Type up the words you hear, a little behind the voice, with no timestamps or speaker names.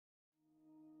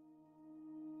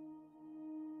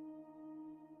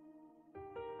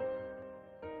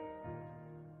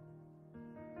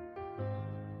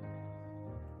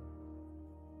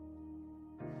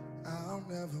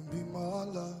never be more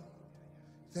loved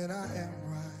than I am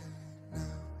right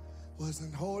now.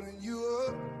 Wasn't holding you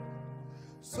up,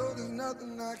 so there's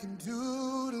nothing I can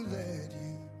do to let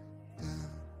you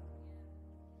down.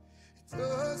 It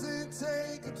doesn't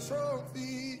take a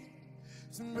trophy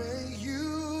to make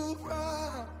you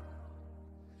proud.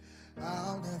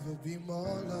 I'll never be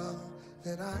more loved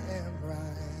than I am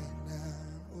right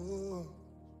now. Ooh.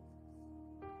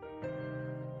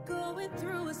 Going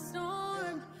through a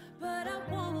storm, but I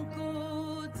won't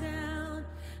go down.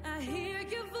 I hear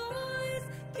your voice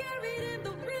carried in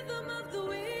the rhythm of the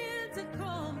wind to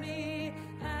call me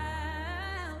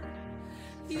out.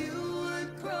 You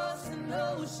would cross an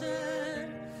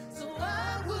ocean so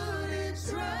I wouldn't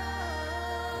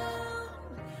drown.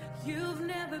 You've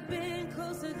never been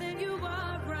closer than you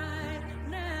are right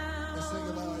now. Let's sing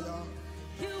it loud, y'all.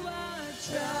 You are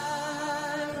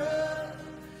Jireh.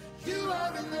 You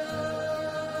are enough.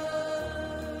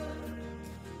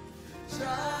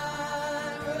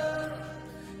 Jireh,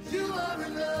 you are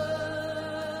enough.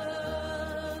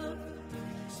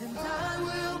 And I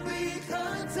will be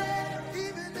content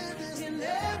even in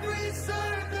every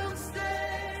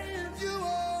circumstance. You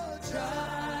are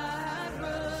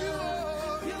Jireh.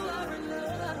 You are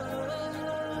enough.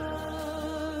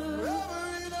 Forever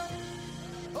enough,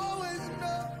 always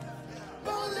enough,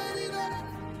 more than enough.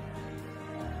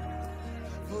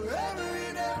 Forever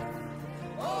enough,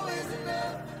 always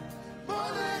enough,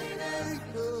 more than enough.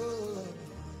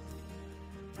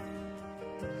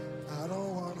 I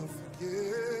don't wanna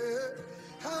forget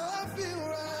how I feel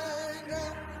right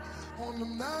now on the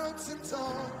mountain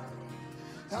top.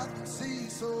 I can see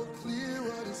so clear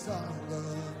what it's all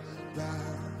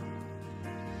about.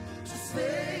 So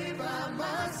stay by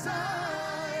my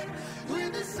side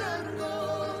when the sun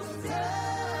goes down.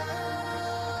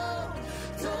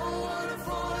 Don't wanna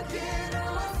forget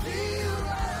how I feel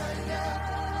right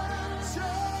now.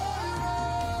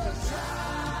 Jireh,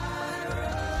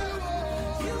 Jireh,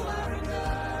 you are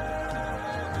enough.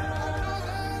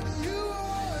 You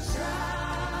are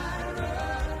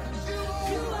Jireh,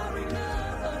 you are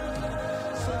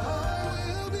enough. So I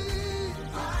will be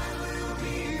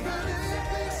even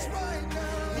if it's right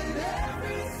now in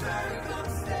every circumstance.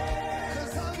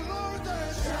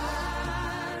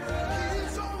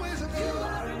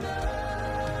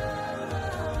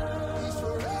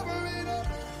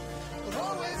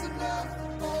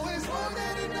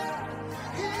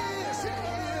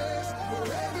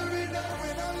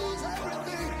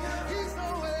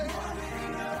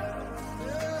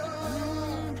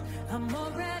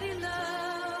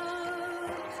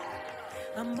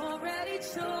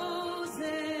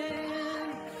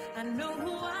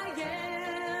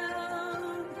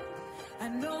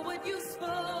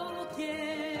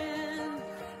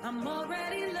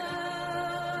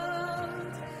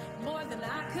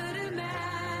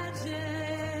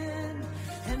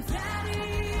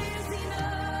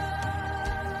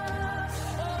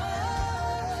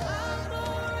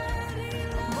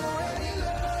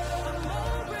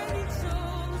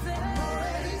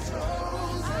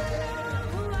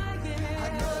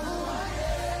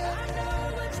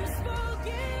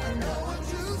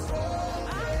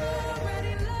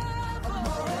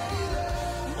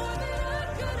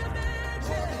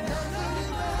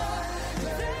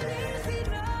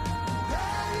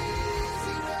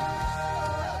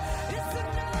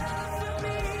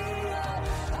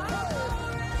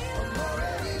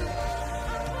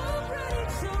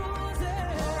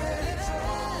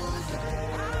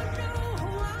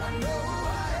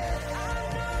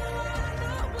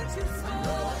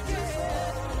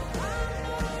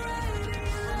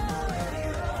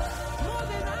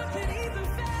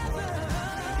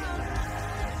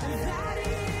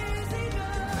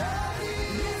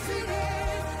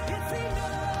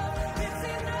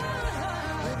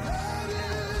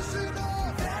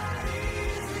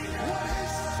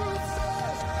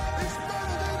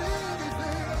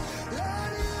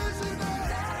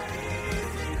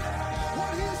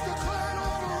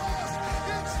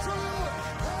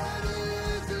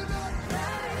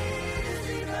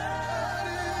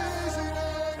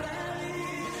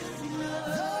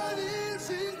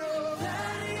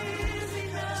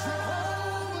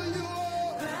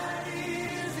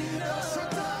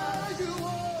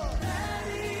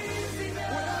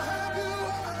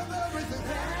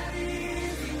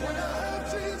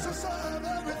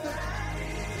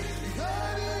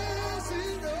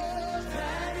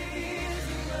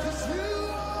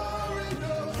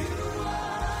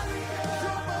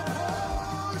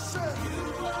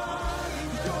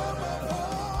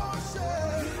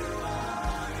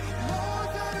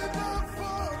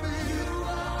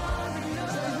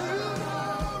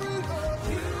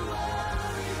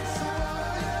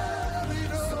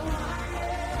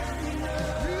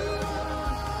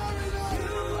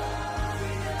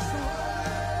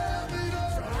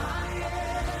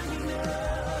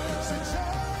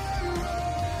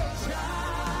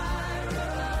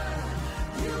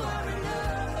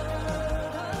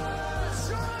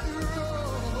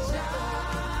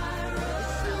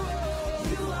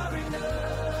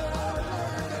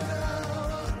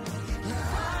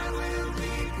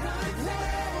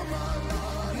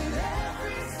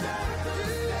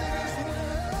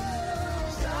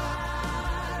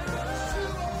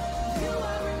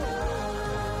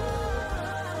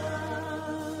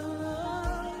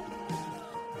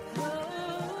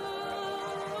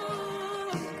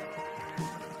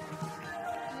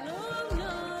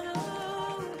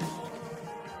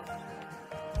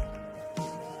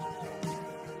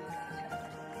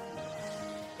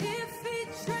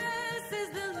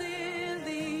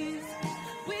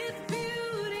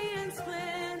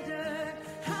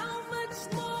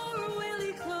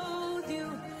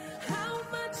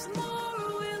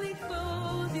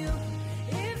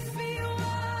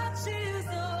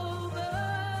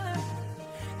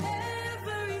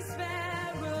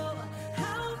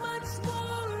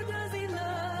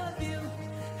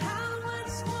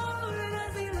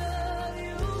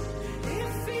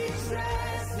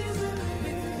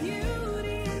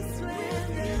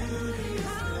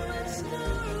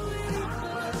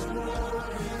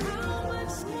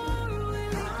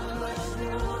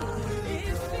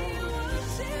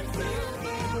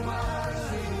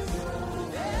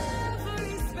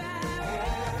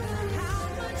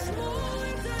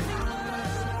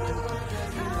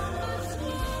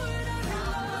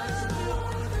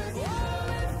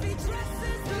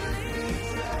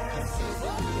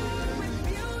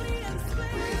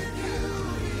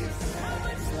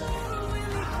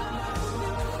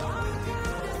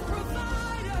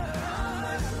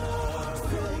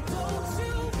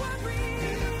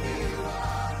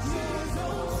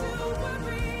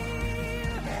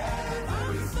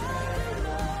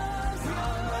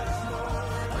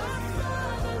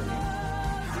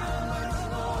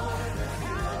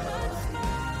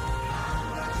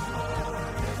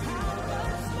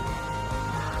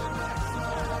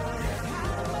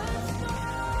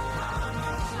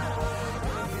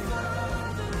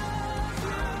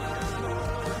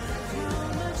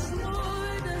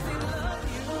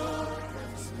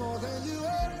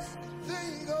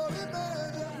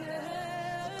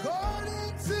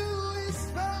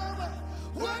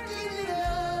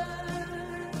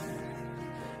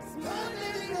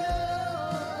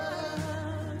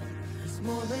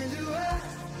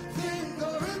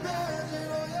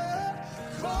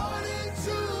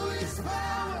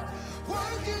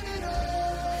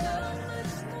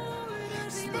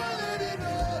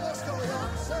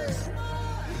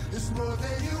 more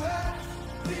than you ask.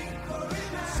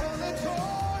 So let's go,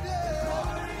 yeah.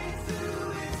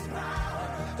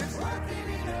 It's working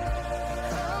in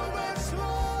us. How much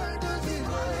more does he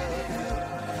love you?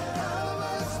 How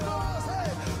much more?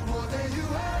 Say, more than you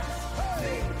ask.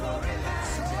 Hey.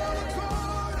 So let's go,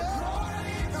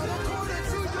 yeah. Now according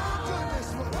to your goodness,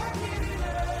 working in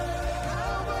us.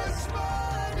 How much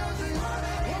more does he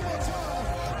love you? One more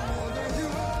time. More than you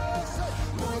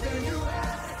ask. More than you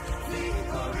ask.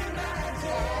 Think or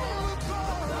imagine.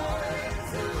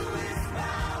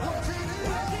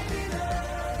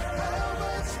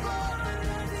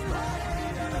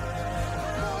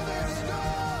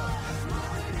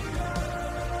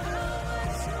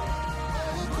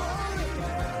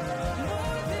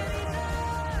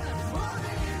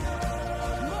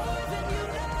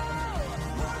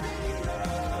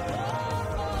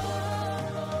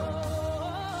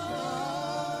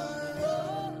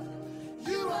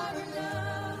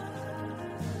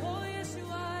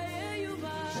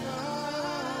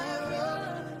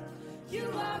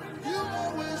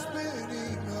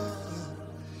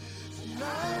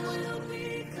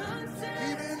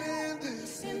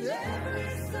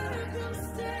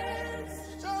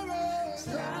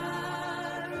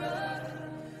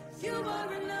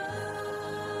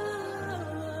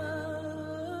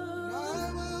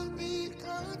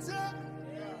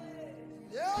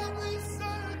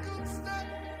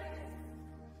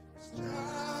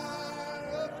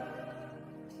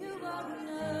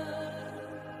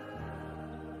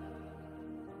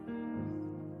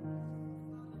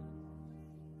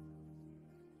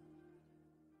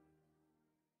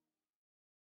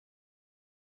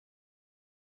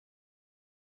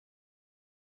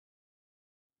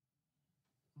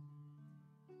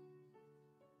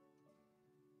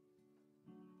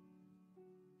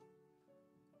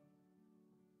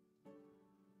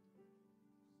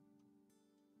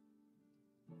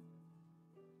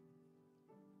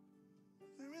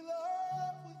 We're in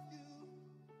love with you.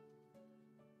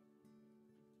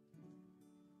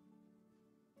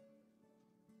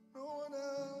 No one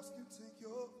else can take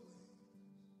your place.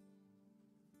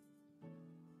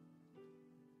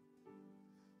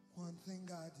 One thing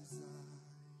I desire,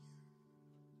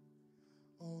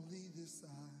 only this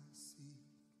I seek,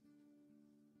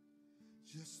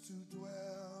 just to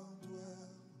dwell here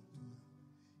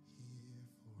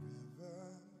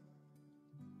forever.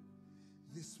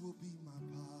 This will be my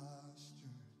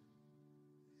posture,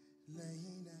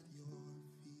 laying at your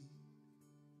feet.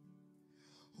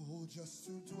 Oh, just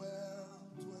to dwell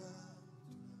here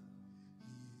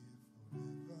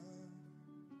forever.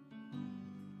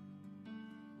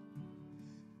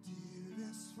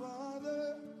 Dearest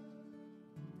Father,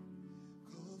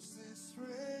 closest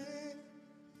friend,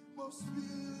 most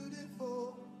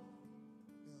beautiful,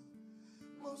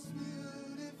 most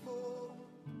beautiful.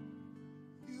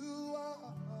 You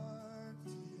are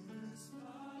dearest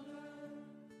Father,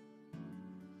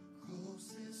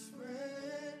 closest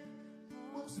friend,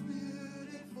 most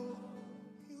beautiful.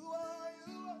 You are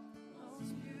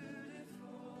most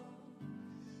beautiful.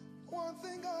 One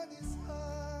thing I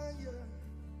desire,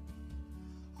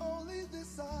 only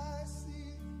this I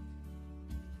see,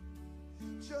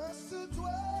 just to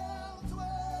dwell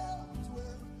here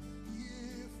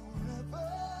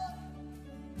forever.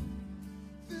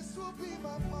 This will be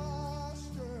my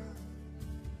posture,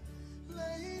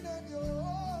 laying at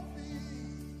your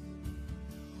feet.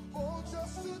 Oh,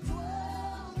 just to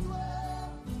dwell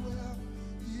here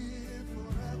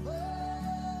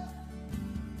forever.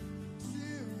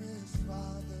 Dearest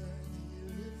Father,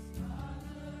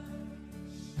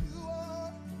 you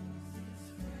are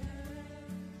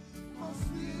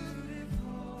most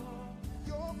beautiful.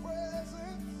 Your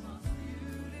presence, most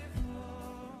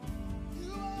beautiful.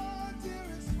 You are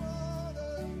dearest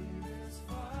Father,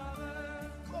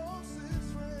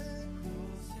 closest friend.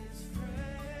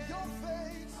 Your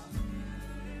face,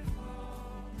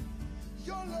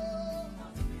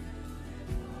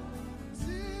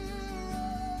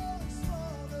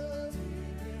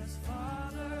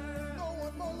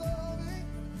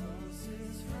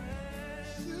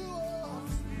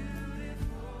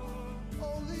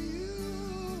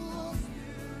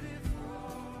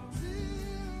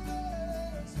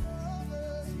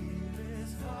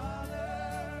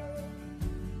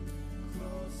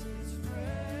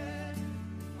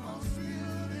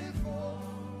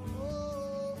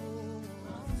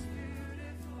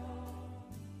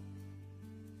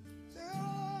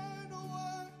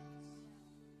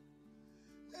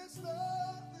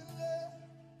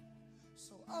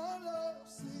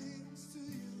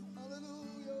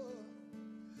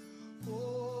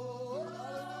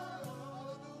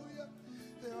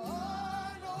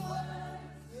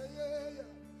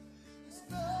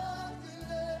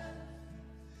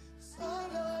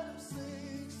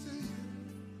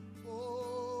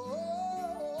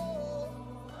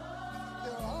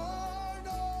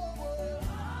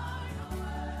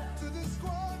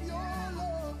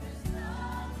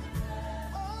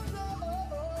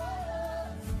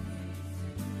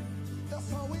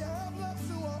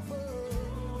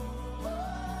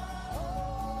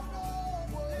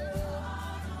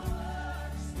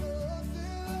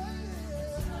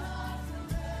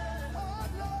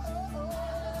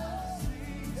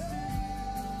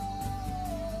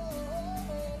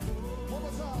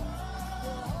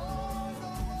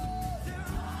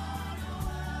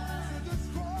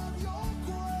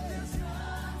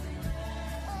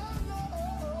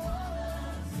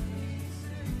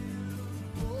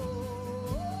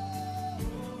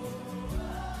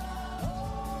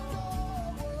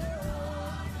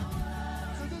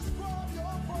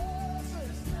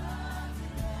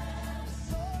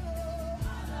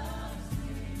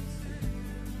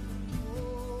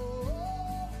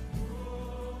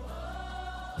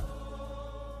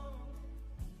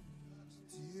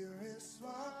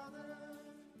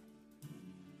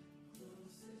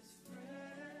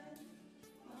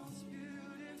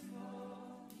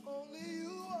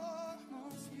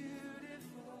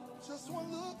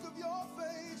 look of your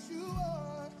face. You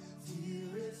are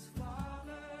dearest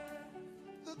Father,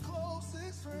 the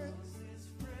closest friend,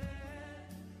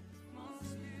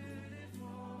 most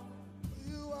beautiful.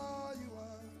 You are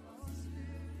most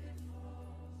beautiful.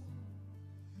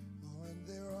 Oh, and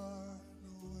there are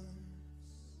no words.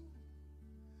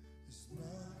 It's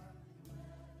not.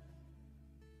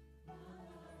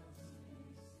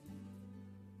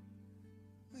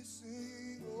 We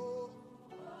sing, oh,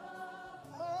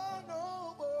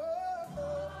 no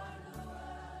word.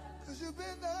 'Cause you've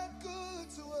been that good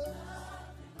to us.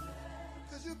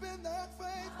 'Cause you've been that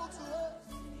faithful to us.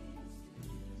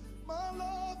 My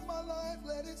love, my life,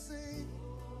 let it sing.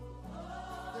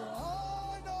 There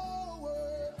are no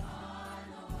words.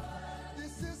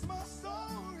 This is my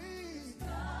story.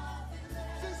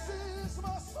 This is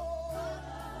my song.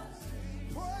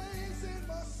 Praising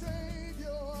my Savior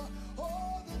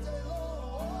all the day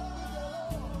long, all the day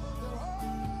long. There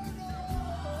are no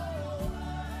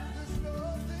words. There's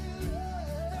nothing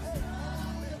left.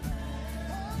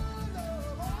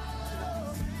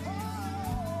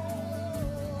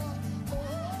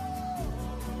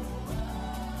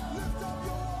 Lift up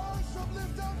your worship,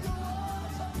 lift up your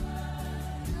worship.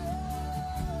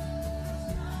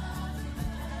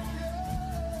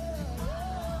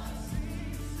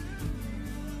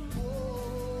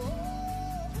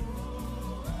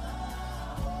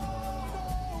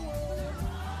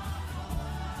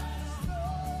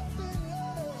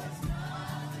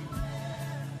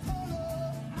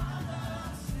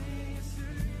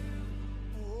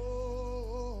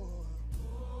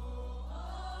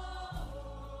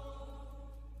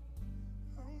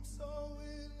 I'm so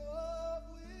in love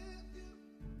with you.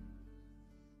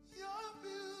 You're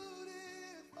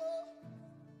beautiful,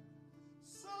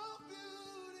 so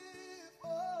beautiful.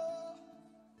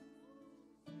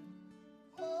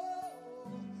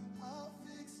 Oh, I'll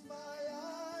fix my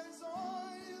eyes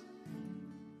on you.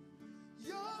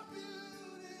 You're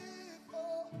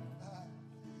beautiful,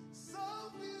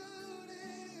 so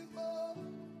beautiful.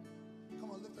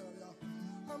 Come on, lift that up, y'all.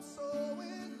 I'm so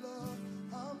in love.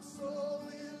 I'm so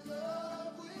in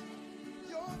love with you.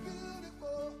 You're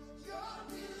beautiful. You're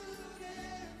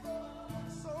beautiful.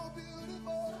 So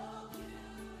beautiful.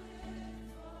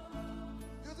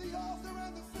 You're the author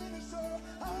and the finisher.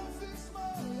 I'll fix my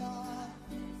eyes.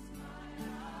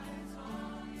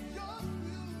 You're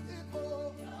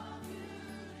beautiful.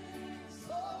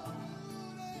 So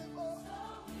beautiful.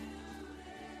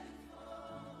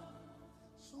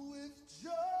 So with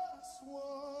just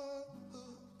one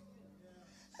look,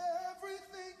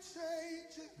 everything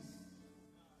changes.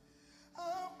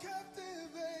 I'm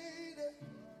captivated.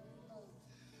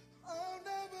 I'll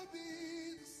never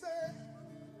be the same.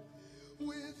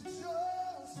 With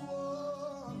just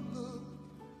one look,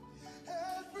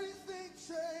 everything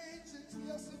changes.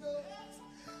 Yes, it does.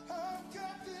 I'm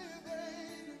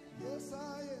captivated. Yes,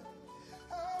 I am.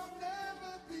 I'll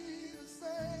never be the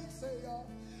same. Say, y'all.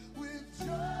 With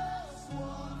just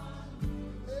one,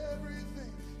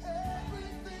 everything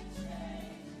changes.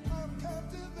 I'm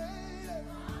captivated.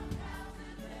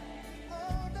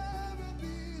 I'll never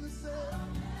be the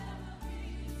same.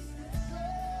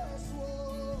 Just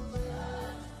one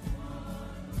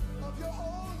of your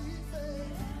holy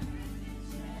faith.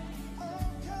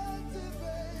 I'm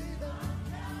captivated.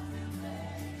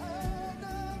 I'll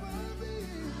never be.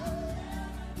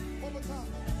 One more time.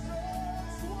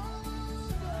 Just one.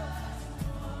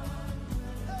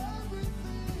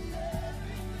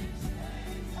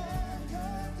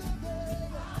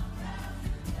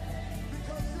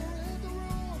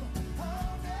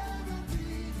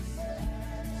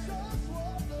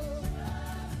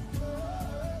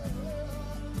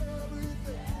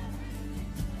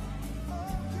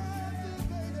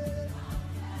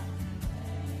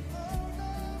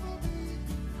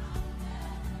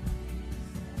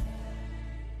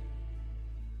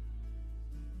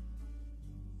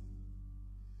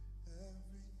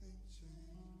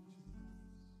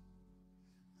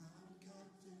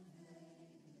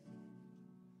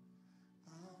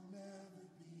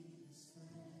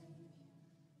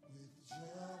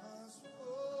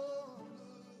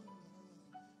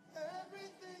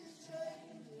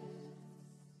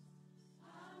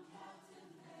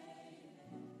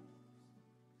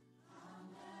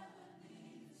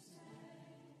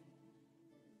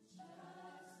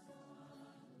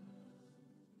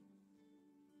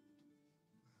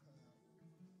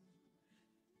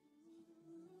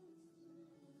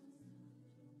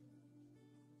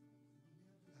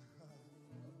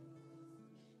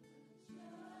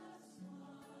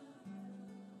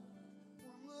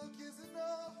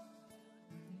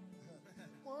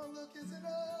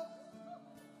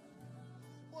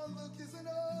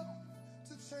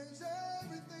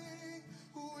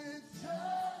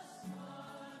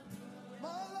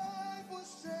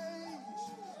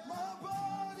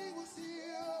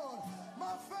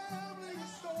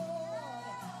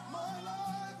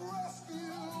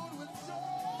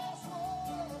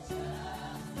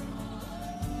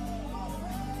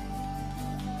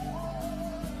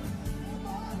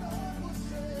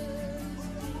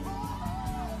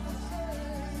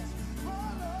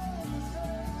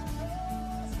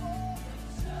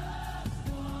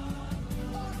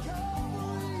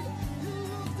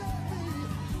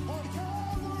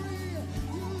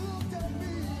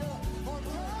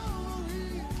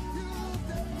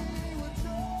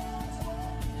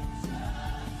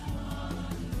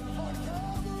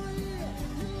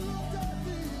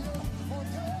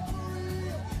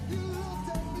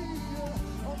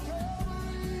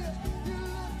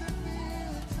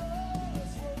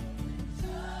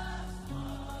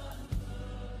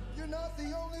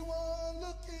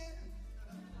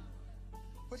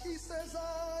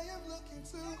 I am looking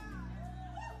to.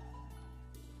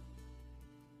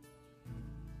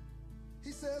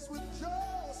 He says, with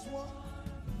just one,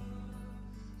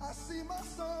 I see my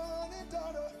son and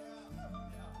daughter,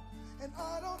 and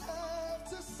I don't have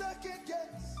to second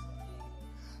guess.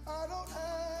 I don't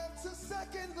have to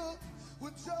second look.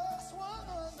 With just one,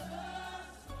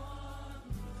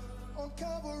 on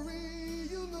Calvary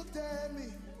you looked at me.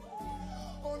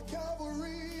 On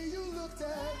Calvary you looked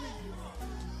at me.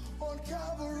 On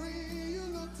Calvary you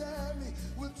looked at me.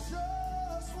 With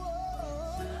just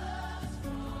one,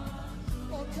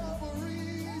 on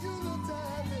Calvary you looked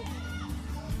at me.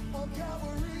 On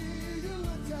Calvary you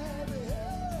looked at me.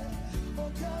 Hey.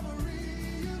 On Calvary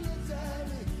you looked at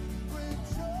me. With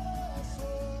just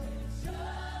one,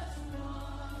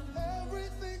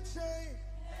 everything changed.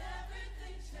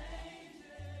 Everything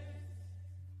changes.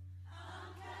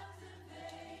 I'm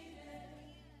captivated.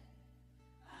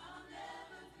 I'll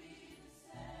never be the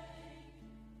same.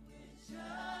 With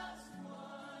just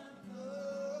one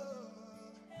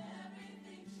look,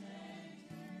 everything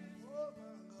changes. Oh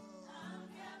my God. I'm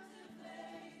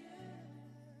captivated.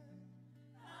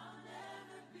 I'll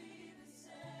never be the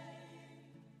same.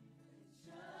 With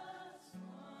just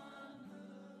one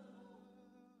look.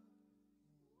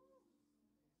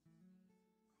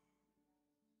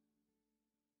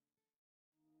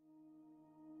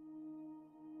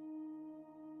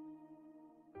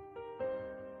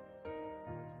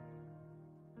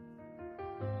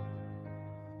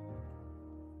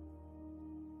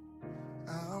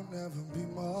 I'll never be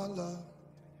more loved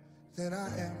than I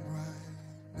am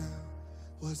right now.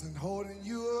 Wasn't holding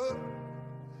you up,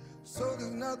 so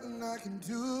there's nothing I can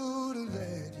do to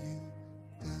let you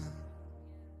down.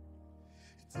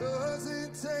 It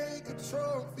doesn't take a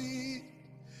trophy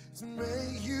to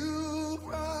make you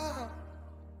proud.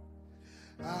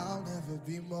 I'll never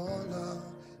be more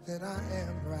loved than I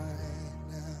am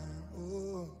right now.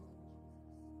 Ooh.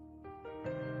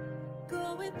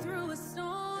 Going through a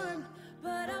storm,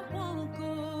 but I won't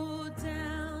go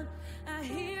down. I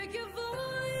hear your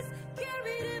voice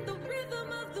carried in the rhythm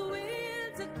of the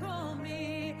wind to call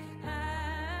me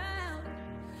out.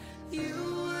 You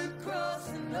would cross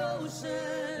an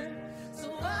ocean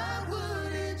so I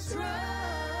wouldn't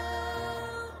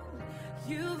drown.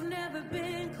 You've never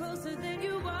been closer than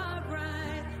you are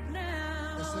right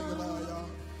now. Let's sing it loud, y'all.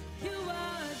 You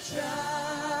are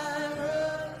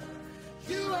Jireh.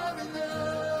 You are enough.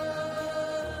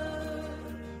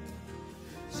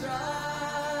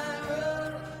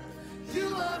 Jireh.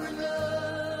 You are enough.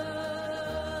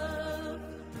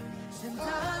 And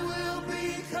I will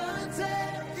be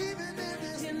content even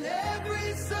in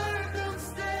every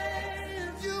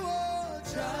circumstance. You are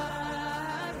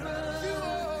Jireh.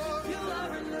 You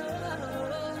are enough.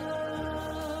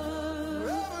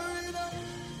 forever enough,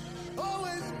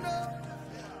 always enough,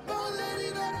 more than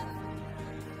enough.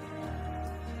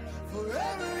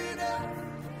 Forever enough,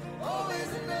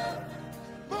 always enough,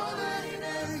 more than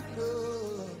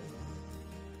enough.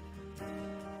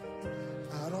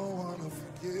 I don't wanna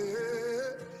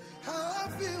forget how I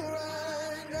feel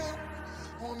right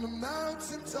now on the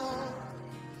mountain top.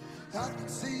 I can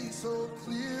see so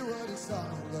clear what it's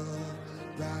all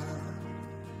about.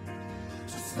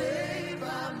 So stay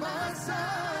by my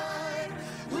side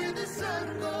when the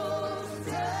sun goes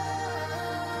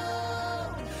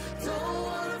down. Don't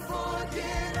wanna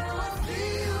forget how I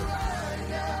feel right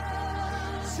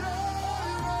now.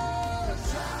 Jireh,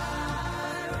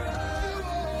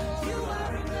 Jireh, You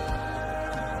are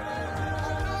enough.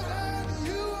 I know that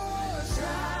you are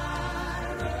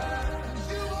Jireh.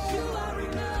 You You are. are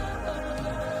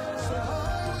enough. So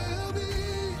I will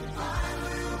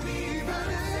be even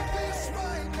in this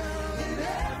right now. In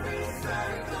every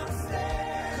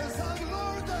circumstance. 'Cause I'm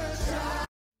Lord that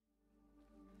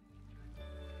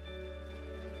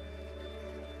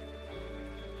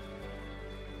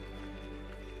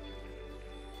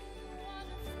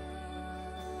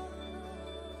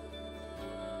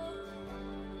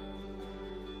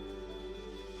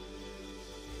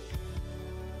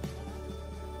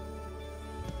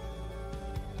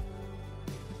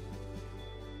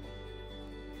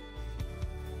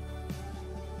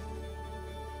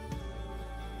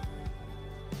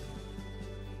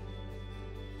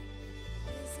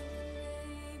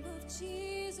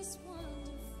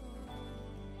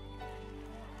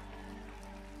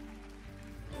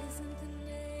Isn't the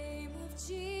name of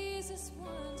Jesus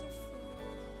wonderful?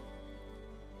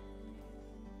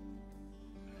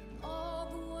 All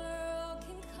the world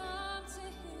can come to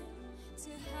him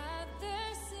to have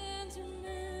their sins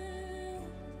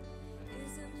removed.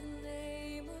 Isn't the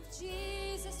name of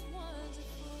Jesus wonderful?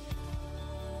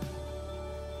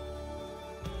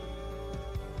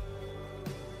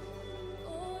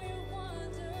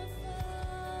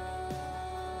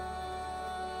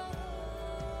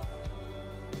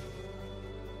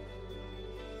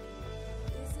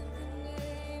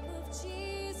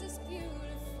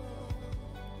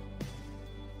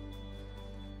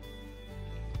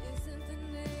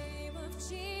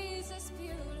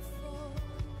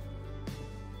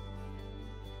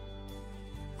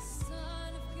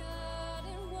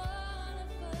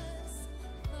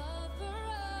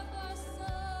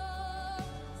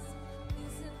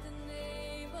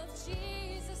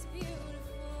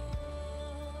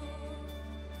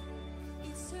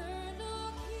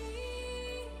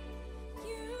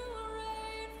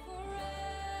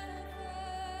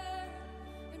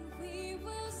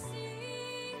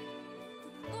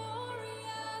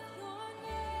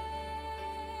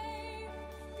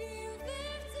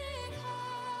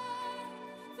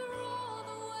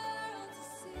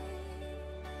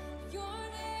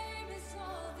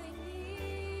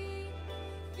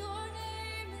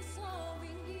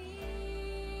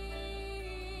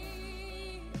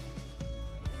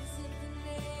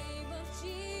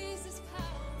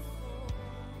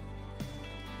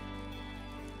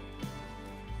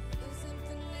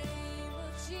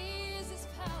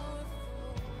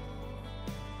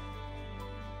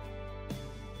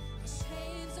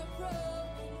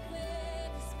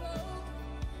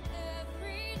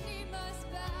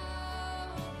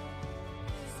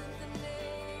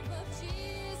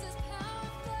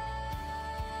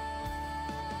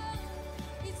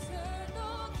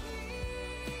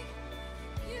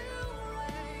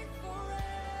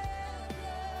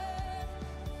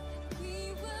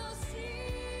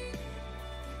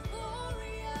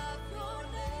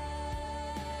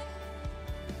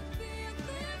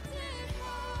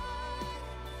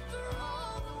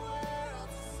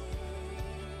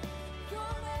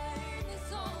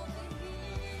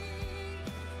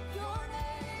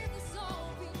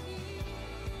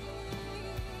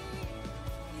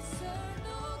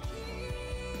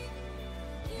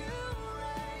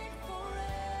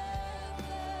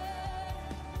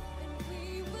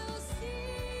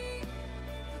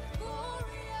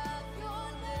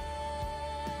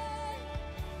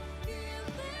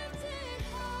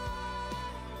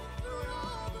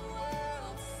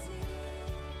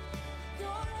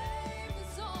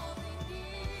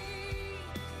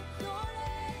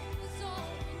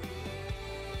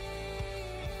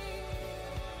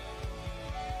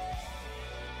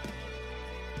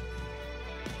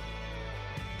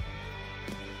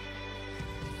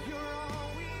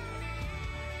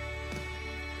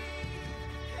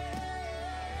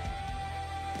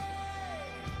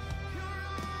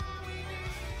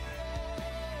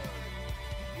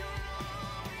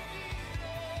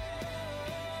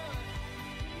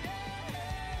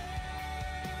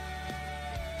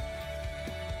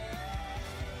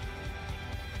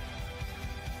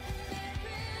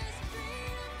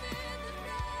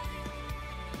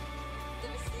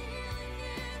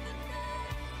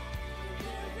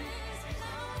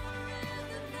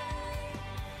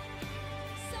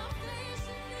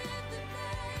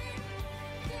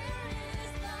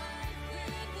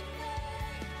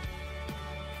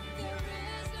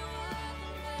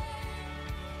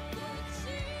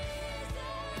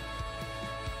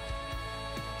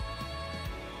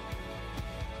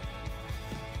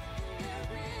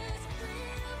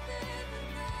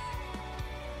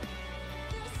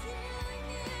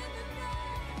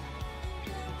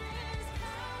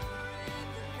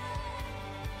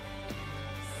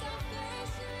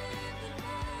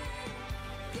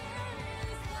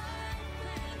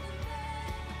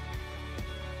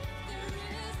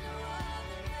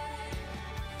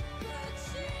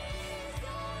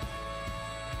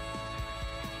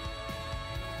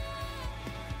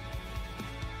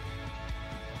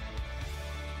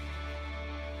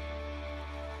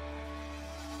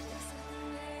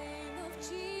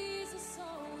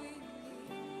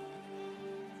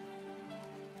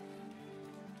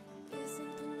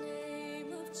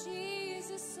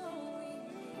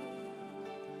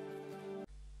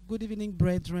 Good evening,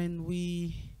 brethren.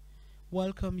 We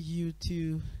welcome you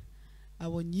to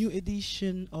our new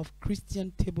edition of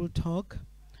Christian Table Talk.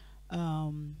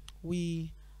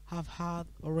 We have had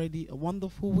already a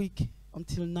wonderful week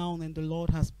until now, and the Lord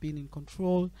has been in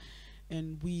control,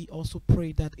 and we also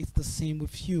pray that it's the same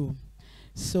with you.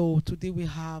 So today we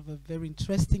have a very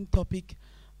interesting topic,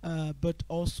 but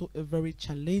also a very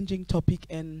challenging topic,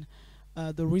 and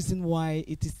the reason why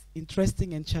it is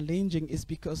interesting and challenging is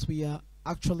because we are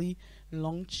actually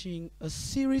launching a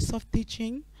series of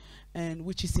teaching, and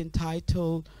which is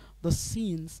entitled The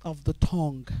Sins of the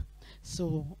Tongue.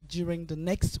 So during the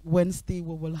next Wednesday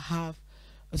we will have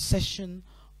a session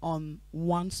on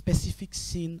one specific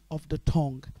sin of the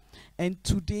tongue, and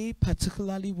today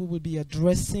particularly we will be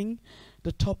addressing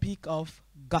the topic of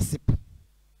gossip.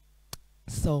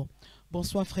 So,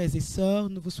 bonsoir frères et sœurs,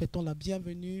 nous vous souhaitons la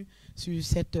bienvenue sur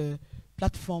cette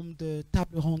plateforme de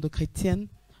table ronde chrétienne.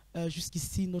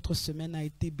 Jusqu'ici, notre semaine a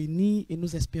été bénie et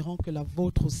nous espérons que la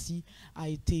vôtre aussi a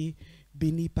été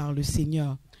bénie par le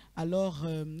Seigneur. Alors,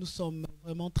 nous sommes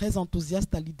vraiment très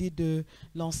enthousiastes à l'idée de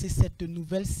lancer cette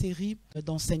nouvelle série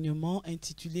d'enseignements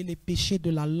intitulée « Les péchés de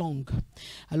la langue ».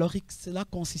 Alors, cela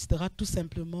consistera tout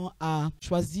simplement à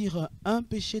choisir un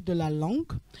péché de la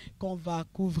langue qu'on va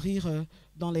couvrir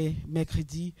dans les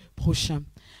mercredis prochains.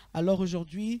 Alors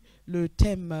aujourd'hui, le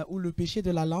thème ou le péché de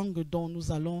la langue dont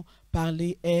nous allons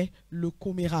parler est le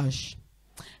commérage.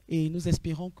 Et nous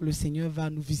espérons que le Seigneur va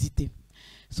nous visiter.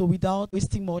 So without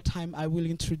wasting more time, I will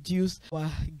introduce our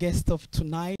guest of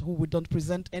tonight, who we don't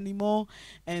present anymore.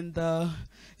 And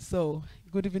so,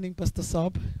 good evening, Pastor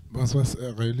Sob. Bonsoir,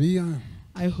 Sœur Elia.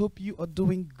 I hope you are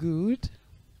doing good.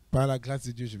 Par la grâce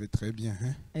de Dieu, je vais très bien.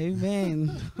 Hein?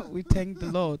 Amen. We thank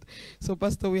the Lord. So,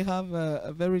 Pastor, we have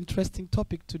a very interesting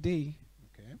topic today.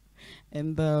 Okay.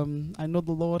 And I know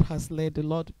the Lord has laid a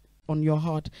lot on your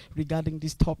heart regarding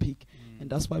this topic. And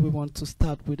that's why we want to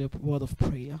start with a word of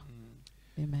prayer.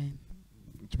 Amen.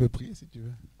 Tu peux prier si tu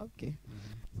veux. Okay.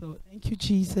 So thank you,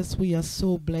 Jesus. We are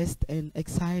so blessed and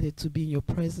excited to be in your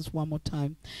presence one more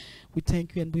time. We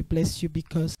thank you and we bless you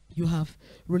because you have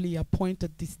really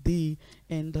appointed this day,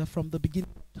 and from the beginning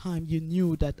of time you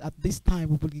knew that at this time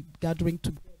we will be gathering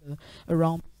together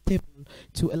around the table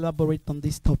to elaborate on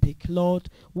this topic. Lord,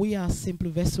 we are simple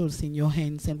vessels in your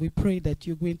hands, and we pray that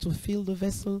you're going to fill the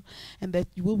vessel and that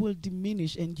you will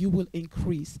diminish and you will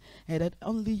increase, and that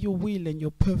only your will and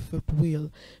your perfect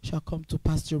will shall come to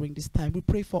pass during this time. We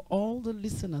pray for all the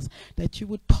listeners that you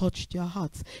would touch their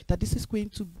hearts, that this is going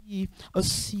to be a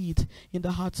seed in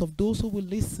the hearts of those who will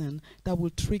listen that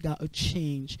will trigger a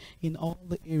change in all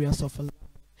the areas of our life,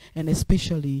 and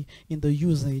especially in the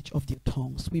usage of their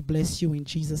tongues. We bless you in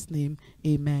Jesus' name.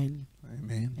 Amen.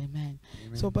 Amen. Amen.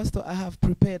 Amen. So, Pastor, I have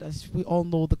prepared, as we all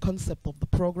know, the concept of the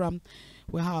program.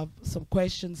 We have some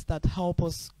questions that help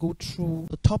us go through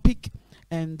the topic.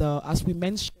 And as we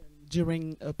mentioned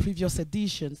during previous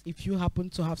editions, if you happen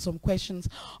to have some questions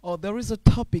or there is a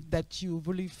topic that you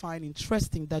really find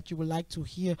interesting that you would like to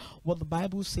hear what the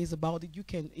Bible says about it, you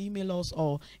can email us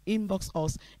or inbox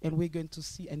us, and we're going to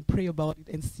see and pray about it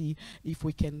and see if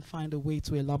we can find a way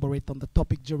to elaborate on the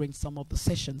topic during some of the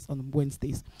sessions on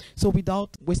Wednesdays. So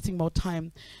without wasting more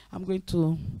time, I'm going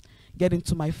to get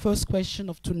into my first question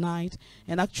of tonight.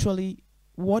 And actually,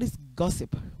 what is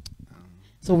gossip?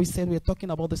 So we said we're talking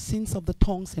about the sins of the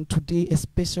tongues, and today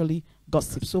especially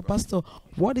gossip. So Pastor,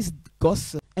 what is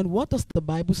gossip, and what does the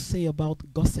Bible say about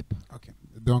gossip? Ok.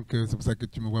 Donc, c'est pour ça que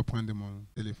tu me vois prendre mon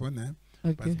téléphone, hein,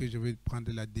 Okay. parce que je vais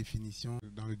prendre la définition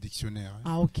dans le dictionnaire. Hein,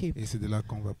 Ah, okay. et c'est de là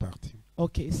qu'on va partir.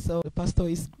 Okay, so the pastor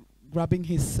is grabbing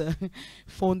his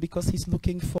phone because he's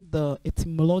looking for the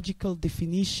etymological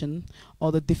definition,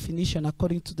 or the definition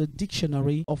according to the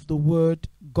dictionary of the word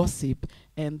gossip,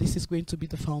 and this is going to be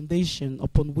the foundation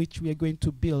upon which we are going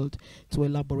to build to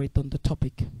elaborate on the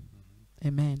topic.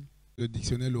 Amen. Le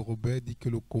dictionnaire Le Robert dit que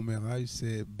le commérage,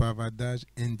 c'est bavardage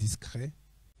indiscret.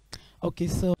 Okay,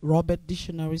 so Robert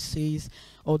Dictionary says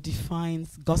or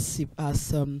defines gossip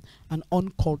as an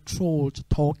uncontrolled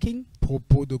talking.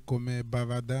 Propos de commère,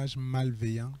 bavardage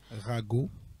malveillant, ragot.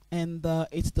 And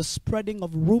it's the spreading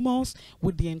of rumors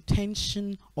with the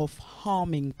intention of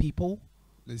harming people.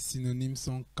 Les synonymes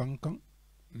sont cancan,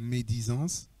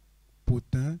 médisance,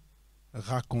 potin,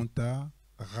 racontard,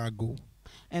 ragot.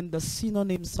 And the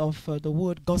synonyms of the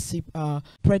word gossip are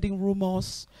spreading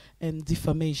rumors and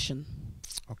defamation.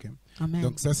 Ok. Amen.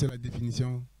 Donc ça, c'est la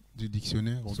définition du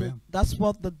dictionnaire, So Robert. that's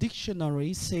what the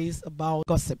dictionary says about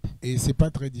gossip. Et c'est pas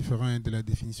très différent, hein, de la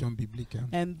définition biblique. Hein.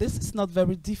 And this is not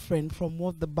very different from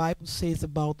what the Bible says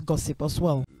about gossip as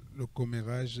well. Le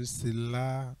commérage, c'est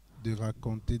l'art de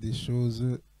raconter des choses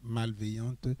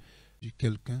malveillantes du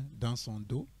quelqu'un dans son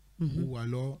dos, Mhm. ou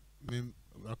alors même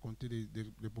raconter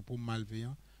des propos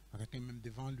malveillants à quelqu'un même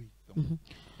devant lui. Donc, Mhm.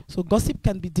 So gossip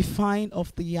can be defined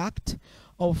of the act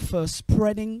of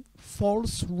spreading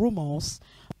false rumors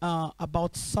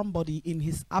about somebody in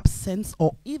his absence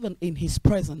or even in his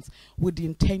presence with the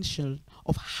intention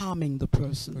of harming the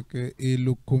person. ok. Et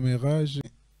le commérage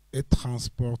est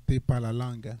transporté par la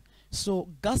langue. So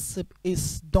gossip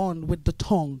is done with the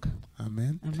tongue.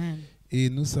 Amen. Amen. Et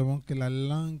nous savons que la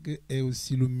langue est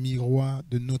aussi le miroir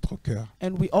de notre cœur.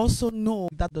 And we also know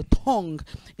that the tongue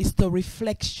is the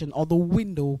reflection or the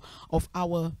window of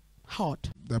our heart.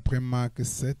 D'après Marc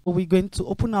 7, We're going to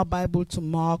open our Bible to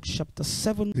Mark chapter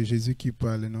 7. c'est Jésus qui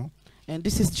parle, non? And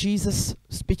this is Jesus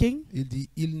speaking. Il dit,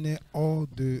 il n'est hors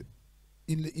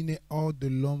de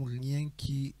l'homme rien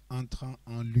qui entrant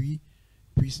en lui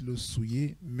puisse le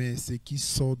souiller, mais ce qui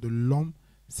sort de l'homme,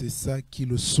 c'est ça qui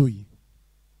le souille.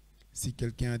 Si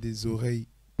quelqu'un a des oreilles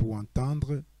pour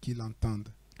entendre, qu'il entende.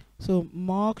 So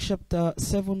Mark chapter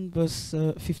 7 verse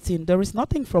 15. There is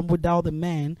nothing from without the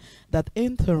man that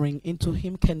entering into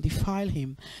him can defile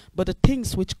him, but the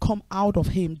things which come out of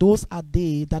him, those are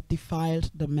they that defiled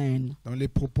the man. Donc les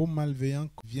propos malveillants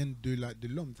viennent de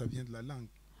l'homme, ça vient de la langue,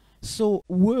 So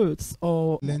words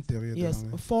or l'intérieur de yes,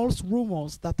 l'homme. false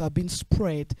rumors that have been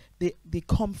spread, they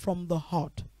come from the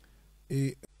heart.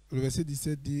 Et le verset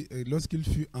 17 dit, lorsqu'il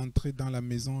fut entré dans la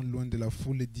maison loin de la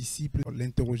foule, les disciples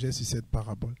l'interrogeaient sur cette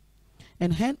parabole.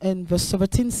 And verse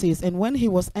 17 says, and when he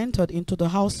was entered into the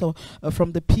house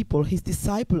from the people, his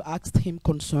disciple asked him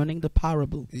concerning the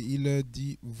parable. Et il leur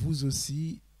dit, vous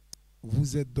aussi,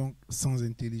 vous êtes donc sans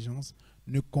intelligence.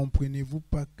 Ne comprenez-vous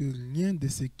pas que rien de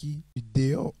ce qui du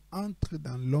dehors entre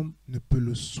dans l'homme ne peut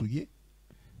le souiller?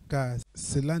 Car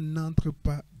cela n'entre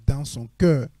pas dans son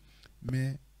cœur,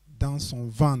 mais dans son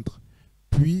ventre,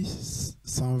 puis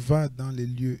s'en va dans les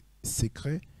lieux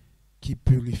secrets qui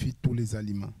purifient tous les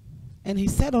aliments. And he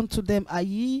said unto them, are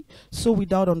ye so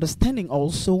without understanding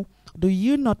also? Do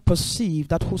you not perceive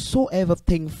that whosoever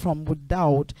thing from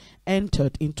without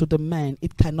entered into the man,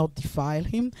 it cannot defile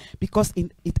him, because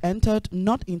it entered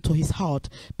not into his heart,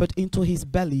 but into his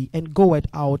belly, and goeth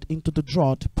out into the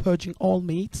draught, purging all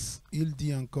meats? Il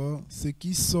dit encore, ce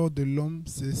qui sort de l'homme,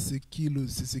 c'est ce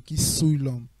qui souille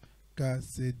l'homme, car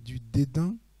c'est du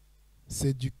dedans,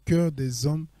 c'est du cœur des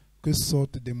hommes que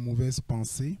sortent des mauvaises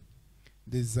pensées,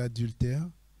 des adultères,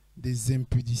 des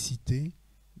impudicités,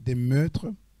 des meurtres,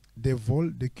 des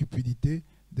vols, des cupidités,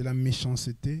 de la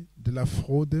méchanceté, de la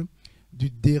fraude, du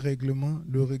dérèglement,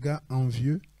 le regard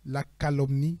envieux, la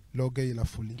calomnie, l'orgueil et la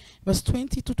folie. Verse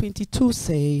 20 to 22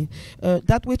 say,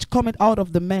 that which cometh out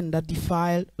of the man that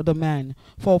defile the man.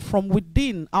 For from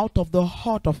within, out of the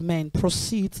heart of man,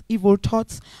 proceeds evil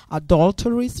thoughts,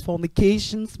 adulteries,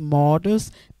 fornications,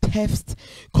 murders, thefts,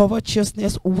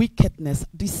 covetousness, wickedness,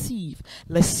 deceit,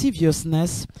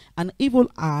 lasciviousness, an evil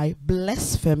eye,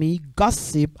 blasphemy,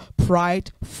 gossip,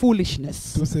 pride,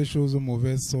 foolishness. Toutes ces choses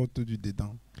mauvaises sortent du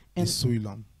dedans et And souillent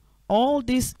l'homme. all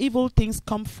these evil things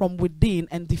come from within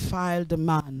and defile the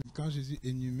man. Quand Jésus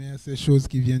énumère ces choses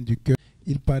qui viennent du cœur,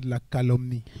 il parle de la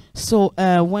calomnie. So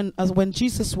when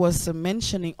Jesus was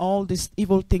mentioning all these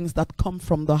evil things that come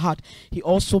from the heart, he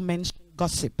also mentioned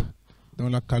gossip. Donc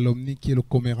la calomnie qui est le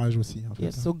commérage aussi. En fait,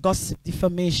 Yes, so gossip,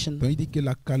 defamation. Donc il dit que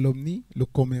la calomnie, le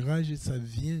commérage, ça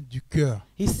vient du cœur.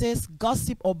 He says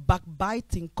gossip or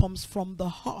backbiting comes from the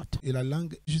heart. Et la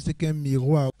langue, juste qu'un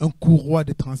miroir, un courroie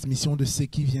de transmission de ce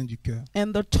qui vient du cœur.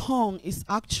 And the tongue is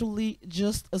actually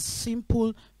just a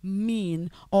simple mean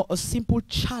or a simple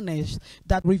channel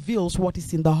that reveals what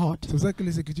is in the heart. C'est pour ça que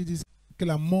les Écritures disent que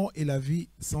la mort et la vie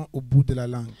sont au bout de la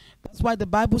langue. That's why the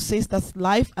Bible says that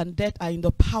life and death are in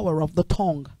the power of the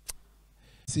tongue.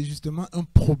 C'est justement un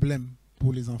problème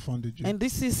pour les enfants de Dieu. And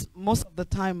this is most of the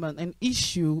time an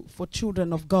issue for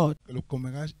children of God. Le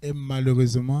commérage est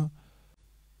malheureusement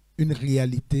une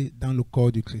réalité dans le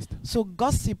corps du Christ. So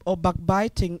gossip or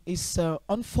backbiting is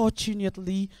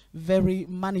unfortunately very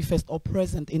manifest or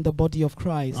present in the body of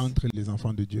Christ, Entre les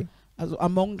enfants de Dieu, as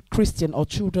among Christian or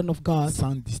children of God,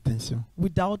 sans distinction.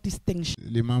 without distinction.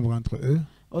 Les membres entre eux,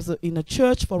 Also in a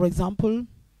church, for example,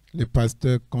 les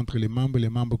pasteurs contre les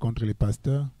membres contre les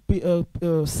pasteurs.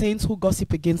 saints who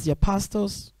gossip against their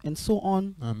pastors and so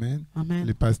on. Amen. Amen.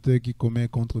 Les pasteurs qui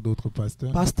commettent contre d'autres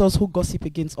pasteurs. Pastors who gossip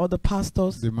against other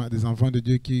pastors, Des enfants de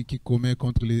Dieu qui commettent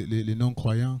contre les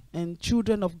non-croyants. and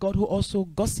children of God who also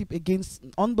gossip against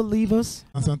unbelievers.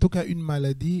 C'est en tout cas une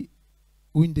maladie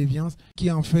ou une déviance qui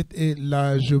en fait est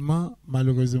largement,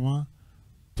 malheureusement,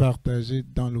 partagé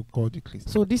dans le corps du Christ.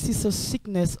 So this is a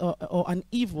sickness or an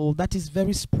evil that is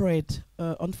very spread,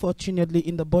 unfortunately,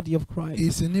 in the body of Christ.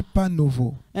 Et ce n'est pas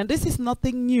nouveau. And this is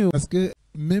nothing new. Parce que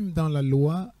même dans la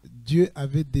loi, Dieu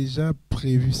avait déjà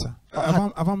prévu ça.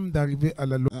 Avant d'arriver à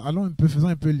la loi, faisons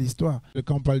un peu l'histoire.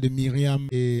 Quand on parle de Myriam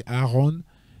et Aaron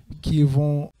qui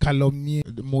vont calomnier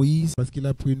Moïse parce qu'il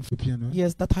a pris une copine.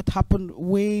 Yes, that had happened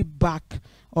way back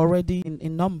already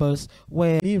in Numbers,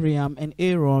 where Miriam and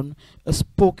Aaron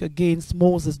spoke against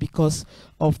Moses because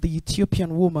of the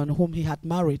Ethiopian woman whom he had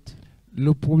married.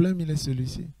 Le problème, il est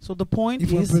celui-ci. So the point Il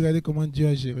faut un is, peu regarder comment Dieu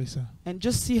a géré ça. and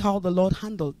just see how the Lord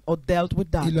handled or dealt with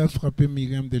that. Il a frappé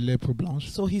Myriam de lèpre blanche.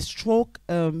 So he struck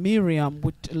Miriam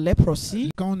with leprosy.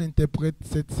 Quand on interprète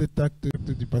cet acte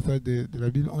du passage de la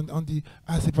Bible, on dit «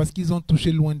 Ah, c'est parce qu'ils ont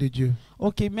touché loin de Dieu ».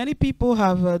 Okay, many people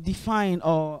have defined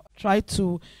or tried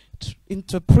to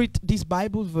interpret this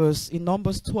Bible verse in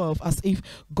Numbers 12 as if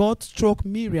God struck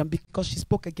Miriam because she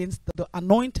spoke against the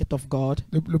anointed of God.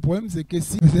 Le problème, c'est que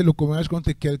si c'est le commérage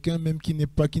contre quelqu'un même qui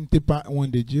n'était pas loin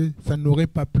de Dieu, ça n'aurait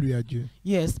pas plu à Dieu.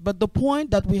 Yes, but the point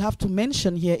that we have to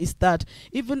mention here is that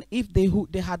even if they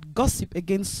had gossip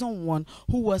against someone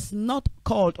who was not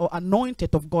called or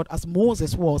anointed of God as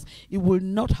Moses was, it will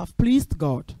not have pleased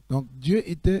God. Donc Dieu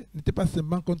n'était pas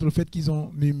seulement contre le fait qu'ils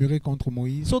ont murmuré contre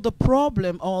Moïse. So the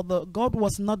problem or God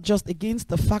was not just against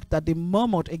the fact that they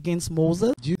murmured against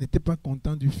Moses. Dieu n'était pas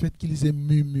content du fait qu'ils aient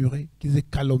murmuré, qu'ils aient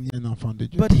calomnié un enfant de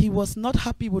Dieu. But he was not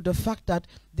happy with the fact that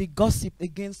they gossiped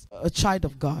against a child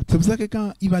of God. C'est pour ça que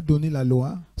quand il va donner la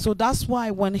loi, So that's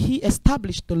why when he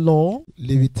established the law,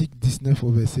 Lévitique 19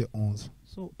 au verset 11.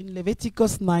 so in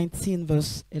Leviticus 19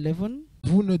 verse 11,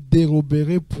 vous ne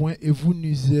déroberez point et vous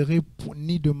n'userez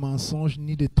ni de mensonges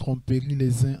ni de tromperies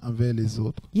les uns envers les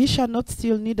autres. ye shall not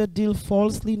steal, neither deal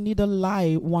falsely, neither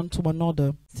lie one to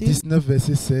another. See? 19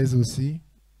 verset 16 aussi.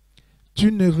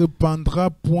 Tu ne répandras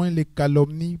point les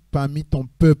calomnies parmi ton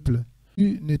peuple.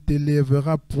 Tu ne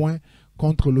t'élèveras point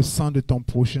contre le sang de ton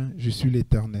prochain. Je suis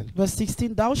l'Éternel. Verse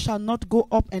 16, thou shalt not go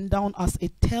up and down as a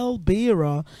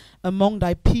talebearer among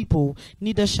thy people,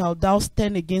 neither shalt thou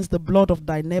stand against the blood of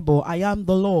thy neighbor. I am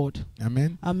the Lord.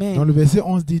 Amen. Amen. Dans le verset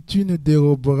 11 dit, vous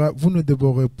ne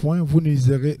déroberez point, vous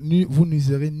n'userez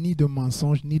ni de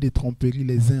mensonges, ni de tromperies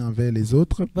les uns envers les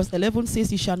autres. Verse 11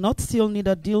 says, ye shall not steal,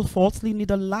 neither deal falsely,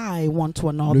 neither lie one to Le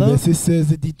another. verset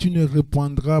 16 dit, tu ne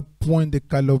répandras point de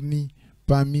calomnie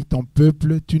parmi ton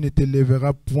peuple, tu ne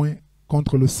t'élèveras point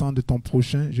contre le sang de ton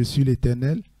prochain, je suis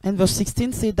l'Éternel. And verse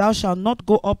 16 says, thou shalt not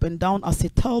go up and down as a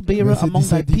talebearer Verset among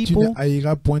thy 17 dit, tu ne people.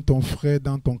 haïras point ton frère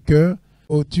dans ton cœur,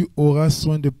 tu auras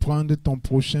soin de prendre ton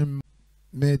prochain,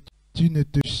 mais tu ne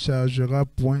te chargeras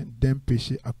point d'un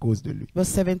péché à cause de lui.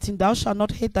 Verse 17, thou shalt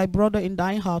not hate thy brother in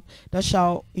thy heart, thou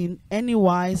shalt in any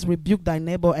wise rebuke thy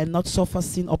neighbor and not suffer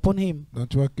sin upon him. Donc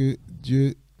tu vois que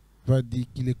Dieu va dire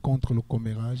qu'il est contre le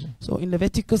commérage. So in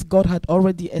Leviticus, God had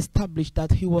already established that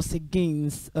he was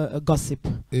against gossip.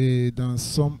 Et dans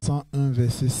Psaume 101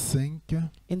 verset 5,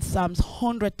 In Psalms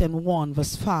 101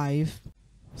 verse 5,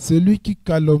 celui qui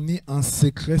calomnie en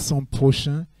secret son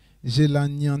prochain, je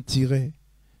l'anéantirai.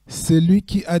 Celui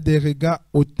qui a des regards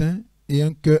hautains et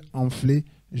un cœur enflé,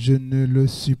 je ne le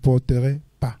supporterai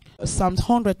pas. Psalms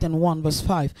 101 verse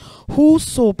 5,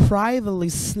 whoso privily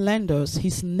slanders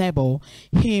his neighbor,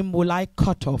 him will I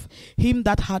cut off. Him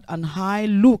that had an high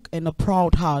look and a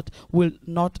proud heart will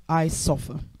not I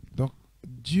suffer. Donc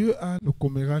Dieu a le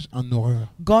commérage en horreur.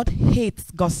 God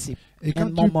hates gossip. Et quand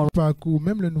And tu murmur. parcours,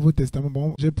 même le Nouveau Testament,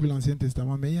 bon, j'ai pris l'Ancien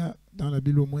Testament, mais il y a dans la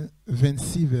Bible au moins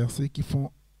 26 versets qui font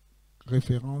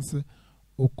référence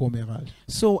au commérage.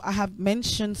 So I have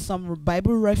mentioned some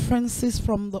Bible references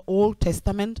from the Old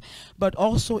Testament, but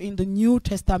also in the New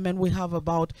Testament we have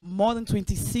about more than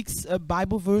 26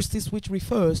 Bible verses which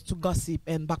refers to gossip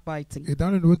and backbiting. Et dans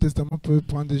le Nouveau Testament, on peut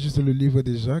prendre juste le livre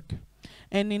de Jacques.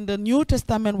 And in the New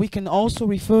Testament we can also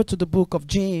refer to the book of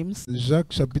James.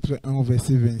 Jacques chapitre 1 au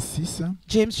verset 26.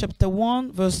 James chapter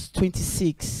 1 verse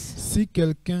 26. Si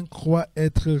quelqu'un croit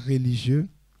être religieux,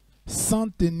 sans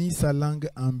tenir sa langue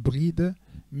en bride,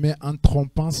 mais en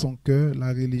trompant son cœur, la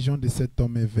religion de cet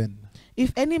homme est vaine.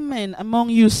 If any man among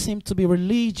you seem to be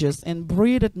religious and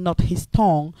breathed not his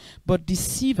tongue, but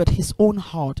deceived his own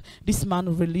heart, this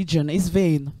man's religion is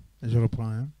vain. Je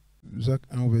reprends. Hein? Jacques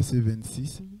 1 au verset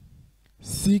 26.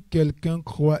 Si quelqu'un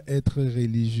croit être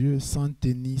religieux sans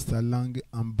tenir sa langue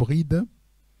en bride,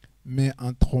 mais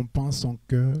en trompant son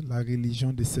cœur, la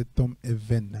religion de cet homme est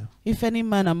vaine. If any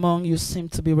man among you seem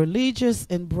to be religious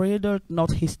and breathed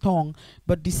not his tongue,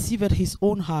 but deceived his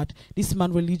own heart, this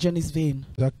man's religion is vain.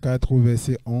 Jacques 4 au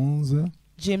verset 11.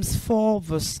 James 4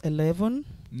 verse 11.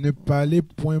 Ne parlez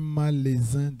point mal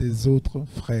les uns des autres,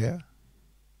 frères.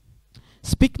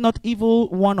 Speak not evil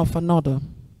one of another.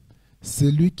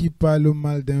 Celui qui parle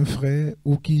mal d'un frère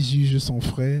ou qui juge son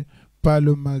frère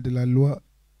parle mal de la loi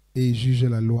et juge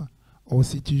la loi. Or,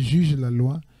 si tu juges la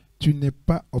loi, tu n'es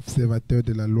pas observateur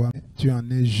de la loi, tu en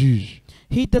es juge.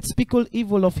 He that speaketh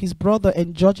evil of his brother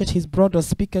and judgeth his brother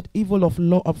speaketh evil of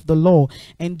the law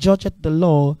and judgeth the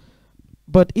law.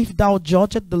 But if thou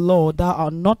judgest the law, thou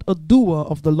art not a doer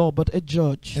of the law, but a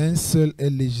judge. Un seul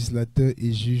est législateur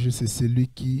et juge, c'est celui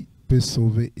qui peut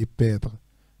sauver et perdre.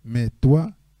 Mais toi,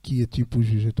 qui es-tu pour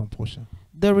juger ton prochain?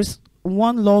 There is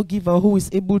one lawgiver who is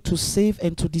able to save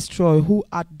and to destroy. Who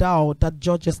art thou that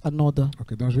judgest another?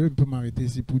 Ok, donc je vais un peu m'arrêter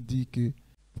ici pour dire que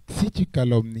si tu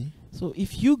calomnies, So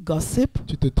if you gossip,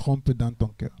 tu te trompes dans ton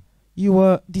cœur. you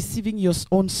are deceiving your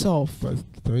own self. Parce que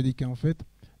ça veut dire qu'en fait,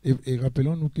 et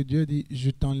rappelons-nous que Dieu dit, je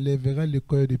t'enlèverai le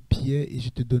cœur de pierre et je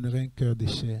te donnerai un cœur de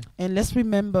chair. And let's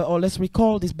remember, or let's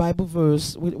recall this Bible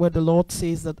verse where the Lord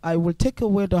says that I will take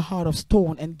away the heart of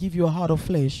stone and give you a heart of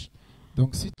flesh.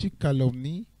 Donc si tu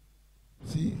calomnies,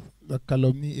 si la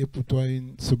calomnie est pour toi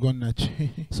une seconde nature,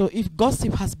 So if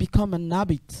gossip has become an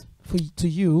habit to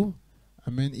you,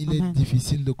 amen, il Amen. est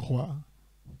difficile de croire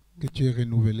que tu es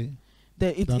renouvelé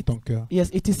then dans ton cœur.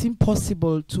 yes, it is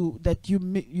impossible that you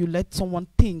let someone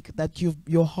think that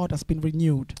your heart has been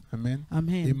renewed. Amen. Et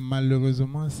Amen.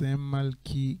 malheureusement, c'est un mal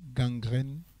qui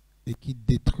gangrène et qui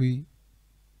détruit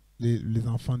les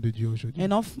enfants de Dieu aujourd'hui.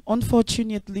 And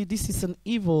unfortunately, this is an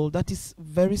evil that is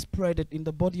very spread in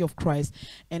the body of Christ,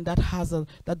 and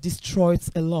that destroys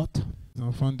a lot. Les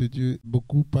enfants de Dieu,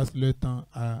 beaucoup passent leur temps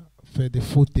à faire des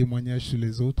faux témoignages sur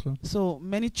les autres. So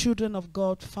many children of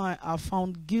God are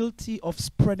found guilty of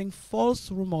spreading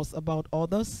false rumors about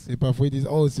others. Et parfois ils disent,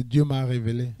 oh, c'est Dieu m'a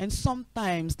révélé. And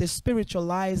sometimes they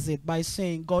spiritualize it by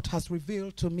saying, God has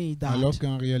revealed to me that. Alors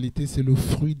qu'en réalité, c'est le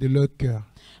fruit de leur cœur.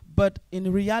 But in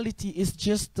reality, it's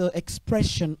just the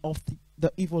expression of the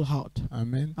evil heart.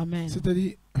 Amen. Amen.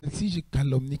 C'est-à-dire, si je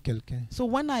calomnie quelqu'un, So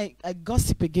when I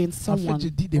gossip against en someone fait,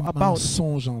 je dis des about,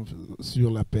 mensonges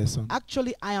sur la personne.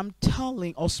 actually I am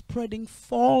telling or spreading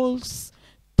false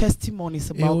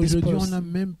testimonies Et about this aujourd'hui, on person. n'a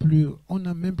même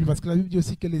plus, parce que la Bible dit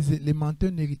aussi que les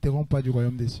menteurs n'hériteront pas du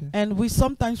royaume des cieux. And we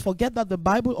sometimes forget that the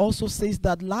Bible also says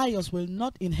that liars will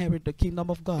not inherit the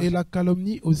kingdom of God. Et la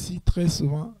calomnie aussi, très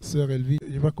souvent, sœur Elvie,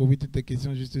 je vais couvrir toutes tes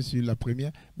questions juste sur la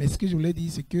première, mais ce que je voulais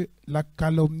dire, c'est que la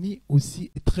calomnie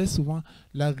aussi est très souvent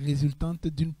la résultante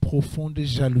d'une profonde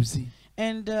jalousie.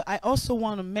 And I also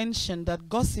want to mention that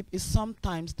gossip is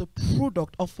sometimes the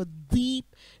product of a deep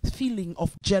feeling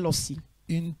of jealousy.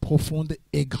 Une profonde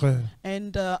aigreur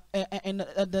And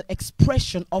the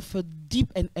expression of a deep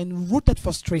and rooted et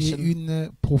frustration. une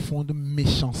profonde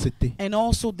méchanceté. And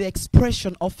also the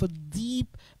expression of a deep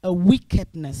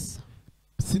wickedness.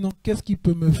 Sinon, qu'est-ce qui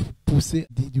peut me pousser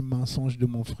à dire du mensonge de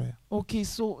mon frère? Okay,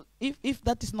 so if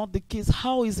that is not the case,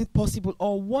 how is it possible,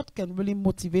 or what can really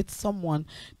motivate someone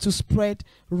to spread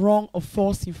wrong or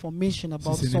false information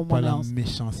about Si ce n'est pas someone la else?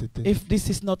 méchanceté, If this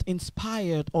is not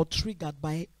inspired or triggered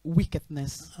by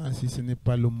wickedness, si ce n'est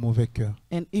pas le mauvais cœur.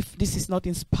 and if this is not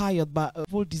inspired by a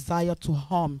full desire to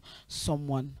harm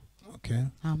someone. Okay.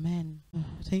 Amen.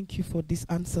 Thank you for this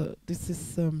answer. This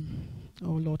is,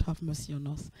 oh Lord, have mercy on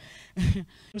us.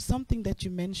 There's something that you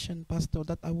mentioned, Pastor,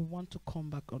 that I would want to come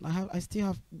back on. I still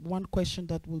have one question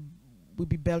that will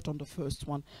be built on the first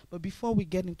one. But before we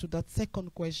get into that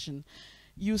second question,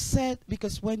 you said,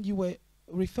 because when you were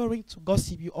referring to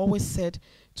gossip, you always said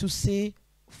to say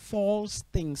false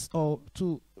things or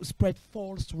to spread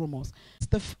false rumors.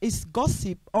 Is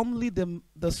gossip only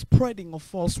the spreading of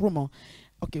false rumor?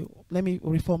 Okay, let me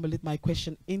reformulate my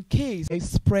question. In case I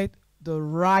spread the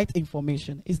right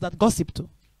information, is that gossip too?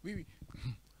 Oui, oui.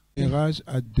 Le rage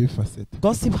a deux facettes.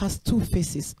 Gossip has two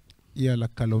faces. Il y a la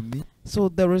calomnie, So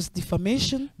there is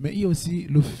defamation, mais il y a aussi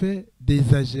le fait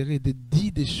d'exagérer, de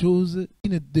dire des choses qui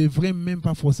ne devraient même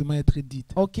pas forcément être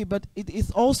dites. okay, but it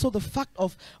is also the fact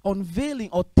of unveiling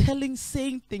or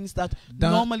saying things that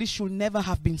normally should never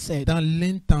have been said, Dans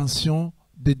l'intention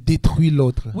de détruire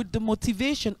l'autre. with the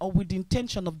motivation or with the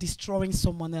intention of destroying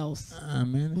someone else.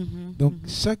 Amen. Mhm, Donc, mhm.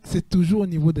 c'est toujours au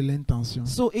niveau de l'intention.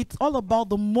 So it's all about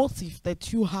the motive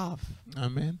that you have.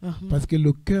 Amen. Mhm. Parce que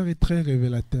le cœur est très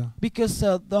révélateur. Because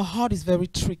the heart is very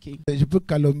tricky. Je peux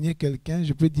calomnier quelqu'un,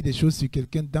 je peux dire des choses sur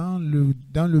quelqu'un dans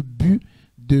le but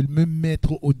de me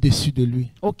mettre au-dessus de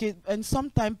lui. Okay, and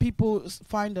sometimes people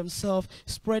find themselves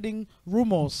spreading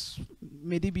rumors,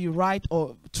 may they be right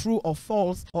or true or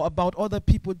false, or about other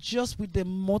people just with the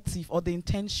motive or the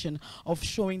intention of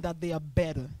showing that they are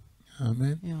better.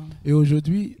 Amen. Yeah. Et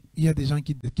aujourd'hui, il y a des gens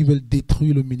qui veulent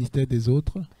détruire le ministère des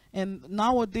autres. And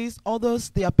nowadays,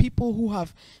 others, there are people who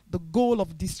have the goal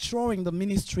of destroying the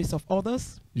ministries of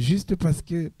others Juste parce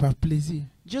que, par plaisir.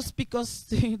 just because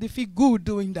they feel good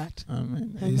doing that.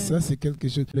 Amen. Amen. Et ça, c'est quelque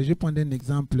chose. Je vais prendre un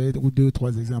exemple ou deux ou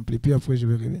trois exemples et puis après, je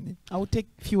vais revenir. I will take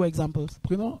few examples.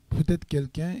 Prenons peut-être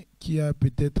quelqu'un qui a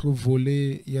peut-être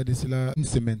volé il y a de cela une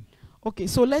semaine. Okay,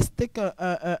 so let's take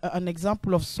an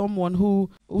example of someone who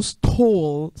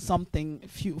stole something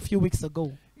few weeks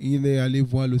ago. Il est allé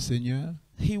voir le Seigneur.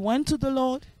 He went to the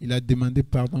Lord. Il a demandé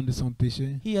pardon de son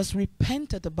péché. He has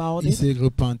repented about Il it. s'est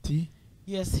repenti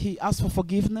Yes, he asked for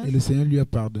forgiveness, et le Seigneur lui a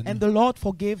pardonné. and the Lord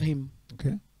forgave him. Ok?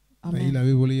 Mais Amen. il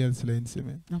avait volé il y a de cela une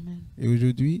semaine. Amen. Et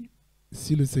aujourd'hui,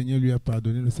 si le Seigneur lui a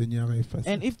pardonné, le Seigneur a effacé.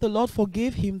 And if the Lord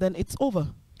forgave him, then it's over.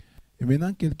 Et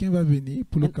maintenant, quelqu'un va venir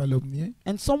pour le And- calomnier.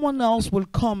 And someone else will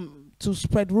come to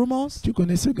spread rumors, Tu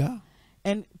connais ce gars?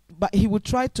 but he will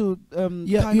try to Il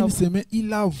y a kind une of. semaine,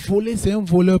 il a volé, c'est un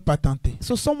voleur patenté.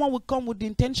 So someone will come with the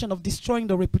intention of destroying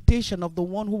the reputation of the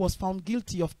one who was found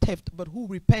guilty of theft, but who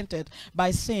repented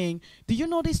by saying, "Do you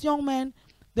know this young man?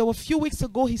 There were a few weeks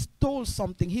ago he stole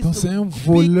something. Donc He's c'est a un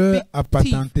voleur à thief.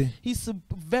 patenté. He's a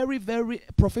very, very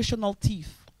professional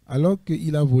thief." Alors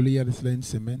qu'il a volé il y a de cela une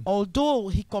semaine. Although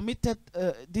he committed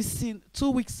this sin 2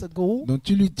 weeks ago. Donc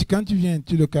quand tu viens,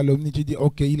 tu le calomnies, tu dis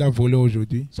ok, il a volé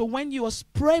aujourd'hui. So when you are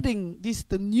spreading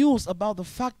the news about the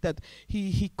fact that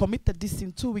he committed this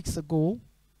sin 2 weeks ago,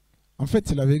 En fait,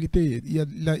 c'est la vérité.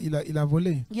 Il a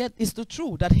volé. yet it's the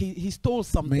truth that he stole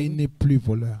Mais il something, n'est plus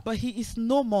voleur. but he is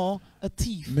no more a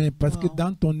thief. Mais parce que Wow.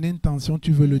 dans ton intention,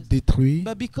 tu veux le Yes. détruire.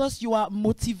 But because you are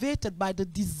motivated by the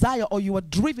desire, or you are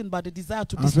driven by the desire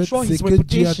to En fait, destroy c'est his que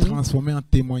Dieu a reputation, transformé en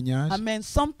témoignage. I mean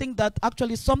something that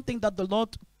the Lord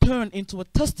turned into a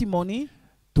testimony.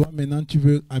 Toi, maintenant, tu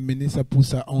veux amener ça pour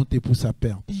sa honte et pour sa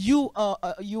perte. You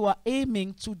are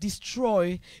aiming to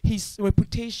destroy his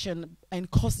reputation and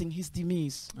causing his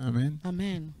demise. Amen.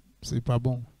 Amen. C'est pas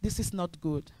bon. This is not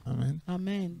good. Amen.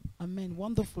 Amen. Amen.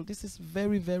 Wonderful. This is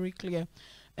very, very clear.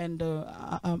 And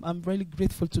I'm really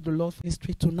grateful to the Lord for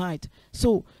history tonight.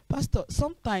 So, Pastor,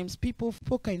 sometimes people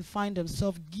can find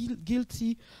themselves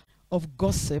guilty of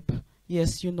gossip.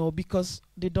 Yes, because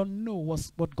they don't know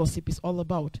what gossip is all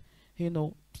about.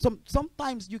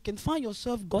 Sometimes you can find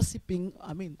yourself gossiping.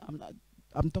 I mean,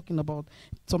 I'm talking about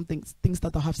things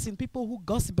that I have seen. People who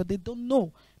gossip, but they don't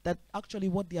know that actually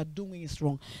what they are doing is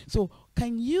wrong. So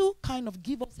can you kind of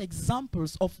give us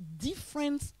examples of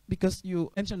difference? Because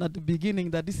you mentioned at the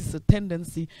beginning that this is a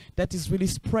tendency that is really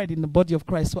spread in the body of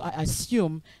Christ. So I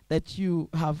assume that you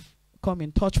have come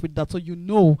in touch with that, so you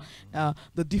know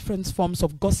the different forms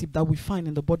of gossip that we find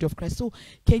in the body of Christ. So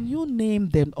can you name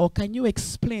them, or can you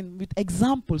explain with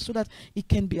examples so that it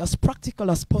can be as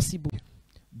practical as possible?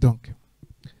 Donc,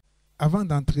 avant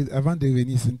de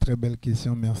venir, c'est une très belle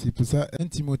question, merci pour ça. 1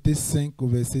 Timothée 5 au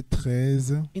verset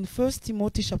 13. In 1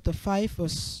 Timothy chapter 5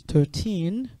 verse 13,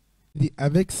 Il dit,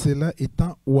 avec cela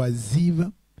étant oisives,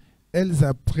 elles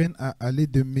apprennent à aller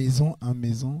de maison en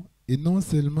maison. Et non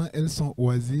seulement elles sont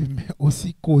oisives, mais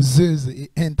aussi causeuses et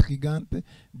intrigantes,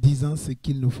 disant ce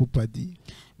qu'il ne faut pas dire.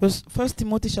 1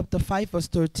 Timothy chapter 5 verse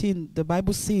 13, the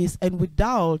Bible says, "And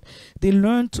without they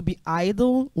learn to be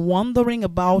idle, wandering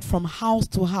about from house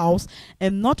to house,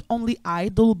 and not only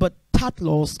idle, but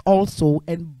tattlers also,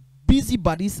 and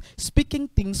busybodies, speaking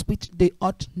things which they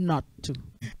ought not to."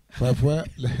 Parfois,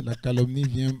 la calomnie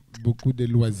vient beaucoup de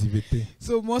l'oisiveté.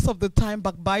 So most of the time,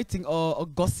 backbiting or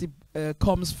gossip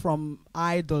comes from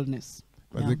idleness.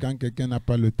 Parce Yeah. que quand quelqu'un n'a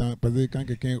pas le temps, parce que quand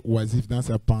quelqu'un est oisif dans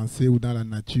sa pensée ou dans la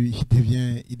nature,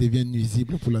 il devient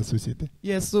nuisible pour la société.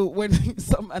 Yeah, so when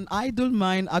an idle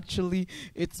mind, actually,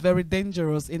 it's very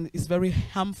dangerous and it's very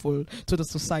harmful to the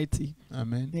society.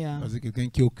 Amen. Yeah. Parce que quelqu'un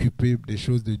qui est occupé des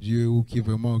choses de Dieu ou qui est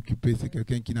vraiment occupé, c'est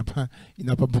quelqu'un qui n'a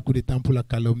pas beaucoup de temps pour la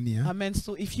calomnie. Hein? Amen.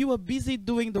 So if you are busy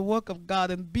doing the work of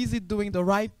God and busy doing the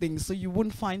right things, so you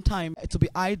wouldn't find time to be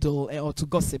idle or to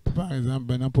gossip. Par exemple,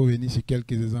 maintenant pour venir sur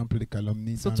quelques exemples de calomnie.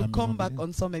 So dans to la come maison back de Dieu.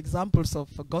 on some examples of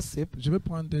gossip, Je vais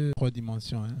prendre 3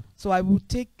 dimensions. Hein. so I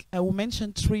will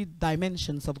mention 3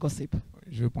 dimensions of gossip.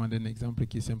 Je vais prendre un exemple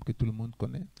qui est simple que tout le monde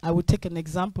connaît. I will take an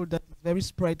example that is very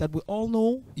spread that we all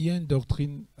know. Il y a une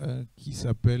doctrine qui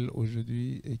s'appelle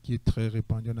aujourd'hui et qui est très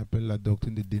répandue, on appelle la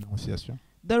doctrine de dénonciation.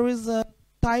 There is a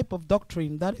type of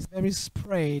doctrine that is very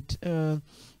spread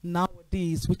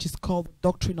nowadays, which is called the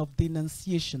doctrine of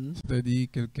denunciation. C'est-à-dire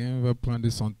quelqu'un va prendre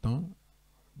son temps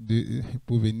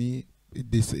pour venir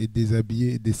et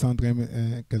déshabiller et descendre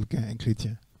quelqu'un, un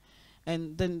chrétien.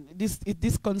 And then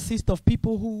this consists of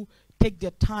people who take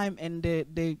their time and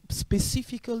they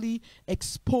specifically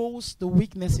expose the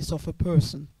weaknesses of a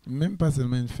person. Même pas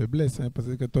seulement une faiblesse, hein, parce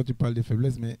que toi tu parles de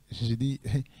faiblesse, mais j'ai dit,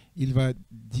 il va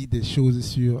dire des choses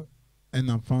sur un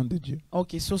enfant de Dieu.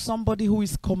 Okay, so somebody who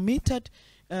is committed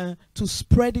to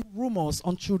spreading rumors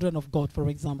on children of God, for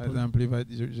Par example. exemple,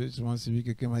 j'ai souvent suivi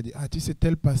quelqu'un m'a dit, ah tu sais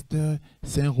tel pasteur,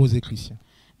 c'est un Rosicrucien.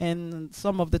 And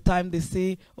some of the time they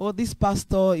say, oh, this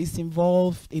pastor is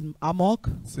involved in amok.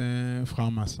 C'est un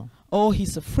franc-maçon. Oh,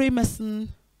 he's a Freemason.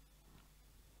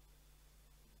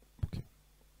 Okay.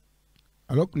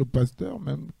 Alors que le pasteur,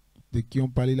 même de qui on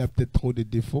parlait, il a peut-être trop de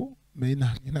défauts, mais il n'a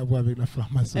rien à voir avec la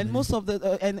franc-maçonnerie. And most of the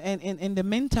and in the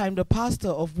meantime, the pastor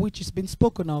of which has been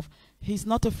spoken of, he's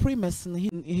not a Freemason.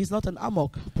 He's not an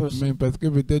amok person. Mais parce que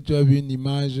peut-être tu as vu une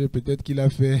image, peut-être qu'il a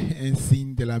fait un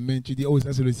signe de la main, tu dis, oh,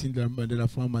 ça c'est le signe de la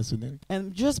franc-maçonnerie.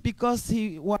 And just because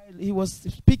while he was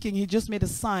speaking, he just made a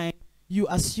sign, you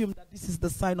assume that this is the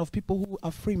sign of people who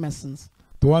are Freemasons.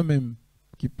 Toi-même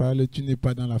qui parles, tu n'es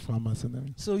pas dans la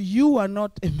franc-maçonnerie. So you are not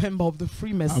a member of the À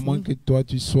Freemason. moins que toi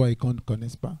tu sois et qu'on ne te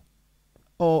connaisse pas.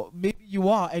 Or maybe you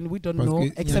are and we don't Parce know, qu'il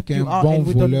n'y a except qu'un you are bon and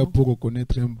we don't voleur know. pour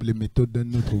reconnaître les méthodes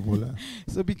d'un autre voleur.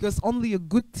 So because only a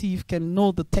good thief can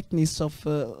know the techniques of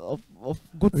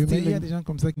good Oui, mais il y a stealing. des gens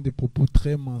comme ça qui ont des propos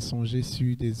très mensongers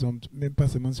sur des hommes, même pas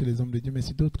seulement sur les hommes de Dieu, mais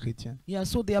sur d'autres chrétiens. Yeah,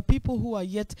 so there are people who are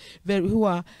yet who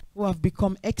have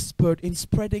become expert in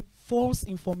spreading false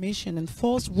information and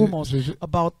false rumors Je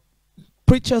about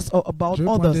preachers or about vais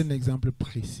prendre others. un exemple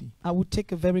précis. I would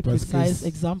take a very Parce que precise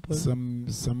example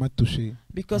ça m'a touché.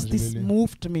 because je this l'ai lu.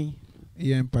 moved me. Il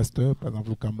y a un pasteur, par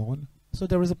exemple au Cameroun, So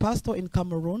there is a pastor in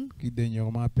Cameroon qui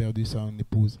dernièrement a perdu son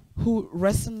épouse. who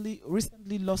recently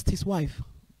lost his wife.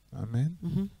 Amen.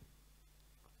 Mhm.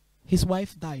 His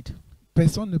wife died.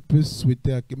 Personne ne peut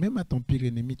souhaiter, même à ton pire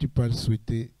ennemi, tu peux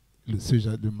souhaiter ce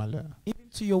genre de malheur. Even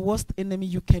to your worst enemy,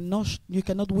 you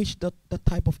cannot wish that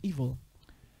type of evil.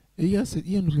 Et il y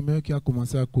a une rumeur qui a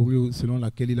commencé à courir selon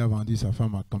laquelle il a vendu sa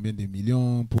femme à combien de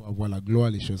millions pour avoir la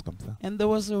gloire, les choses comme ça. And there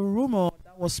was a rumor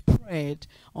that was spread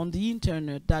on the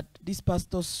internet that this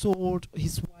pastor sold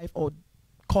his wife or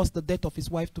caused the death of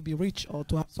his wife to be rich or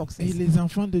to have Et success. les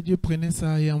enfants de Dieu prenaient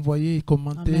ça et envoyaient, et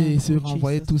commentaient Amen. et se Oh,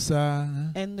 renvoyaient Jesus. tout ça.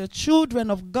 Hein. And the children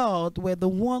of God were the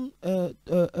one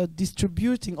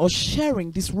distributing or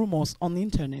sharing these rumors on the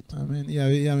internet. Amen. Il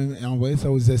a même envoyé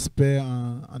ça aux experts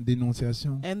en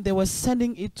dénonciation. And they were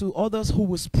sending it to others who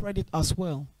would spread it as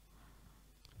well.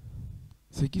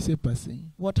 Ce qui s'est passé,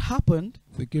 What happened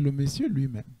c'est que le monsieur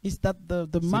lui-même, is that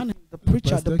the man, the le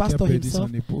preacher, the pasteur qui a pastor perdu himself,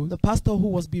 son épouse, the pastor who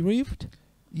was bereaved,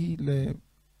 il est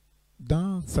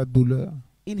dans sa douleur,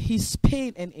 in his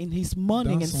pain and in his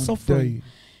mourning dans and son suffering,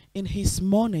 deuil. in his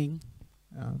mourning,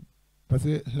 Hein. Parce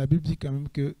que la Bible dit quand même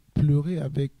que pleurer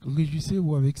avec,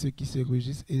 réjouissez-vous avec ceux qui se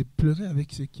réjouissent et pleurez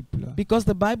avec ceux qui pleurent. because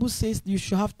the Bible says you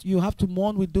have to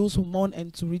mourn with those who mourn and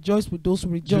to rejoice with those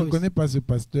who Je ne rejoice. connais pas ce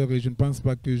pasteur et je ne pense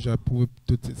pas que j'approuve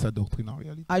toute sa doctrine en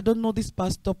réalité. I don't know this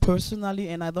pastor personally,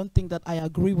 and I don't think that I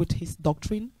agree with his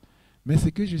doctrine. Mais ce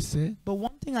que je sais, But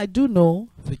one thing I do know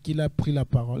c'est qu'il a pris la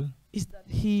parole is that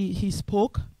he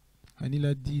spoke et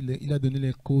il a donné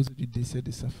les causes du décès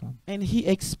de sa femme. and he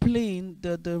explained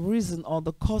the reason or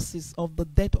the causes of the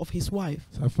death of his wife.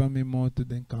 Sa femme est morte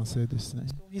d'un cancer de sein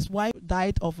So his wife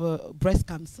died of breast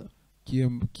cancer,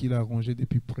 qui l'a rongé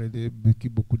depuis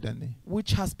beaucoup d'années.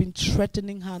 which has been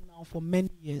threatening her now for many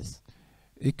years.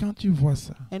 Et quand tu vois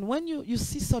ça, And when you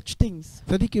see such things,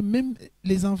 c'est-à-dire que même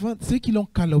les enfants, ceux qui l'ont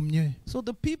calomnié, so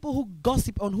the people who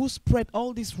gossip and who spread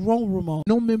all these wrong rumors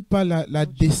n'ont même pas la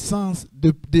décence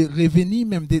de revenir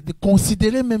même, de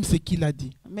considérer même ce qu'il a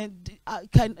dit.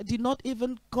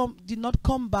 did not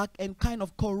come back and kind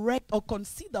of correct or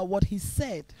consider what he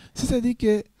said. C'est-à-dire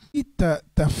que si ta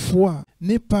foi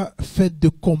n'est pas faite de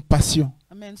compassion,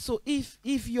 Amen. So if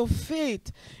your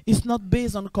faith is not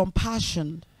based on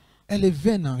compassion elle est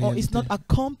vaine en or is réalité. not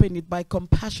accompanied by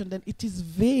compassion, then it is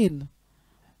vain.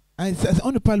 Hein,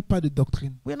 on ne parle pas de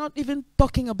doctrine. We're not even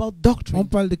talking about On doctrine.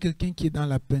 parle de quelqu'un qui est dans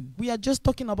la peine. We are just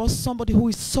talking about somebody who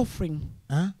is suffering.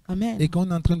 Hein? Amen. Et qu'on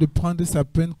est en train de prendre sa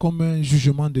peine comme un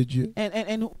jugement de Dieu.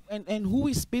 And who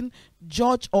is being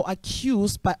judged or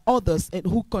accused by others and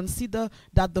who consider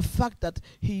that the fact that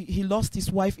he lost his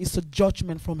wife is a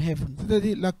judgment from heaven.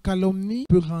 C'est-à-dire la calomnie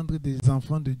peut rendre des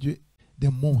enfants de Dieu des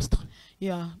monstres.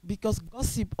 Yeah, because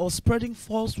gossip or spreading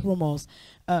false rumors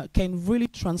can really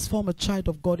transform a child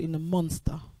of God in a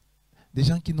monster. Des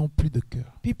gens qui n'ont plus de cœur.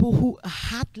 People who are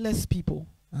heartless people.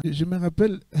 Je me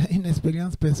rappelle une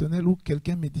expérience personnelle où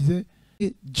quelqu'un me disait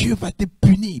Dieu va te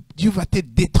punir, Dieu va te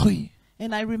détruire.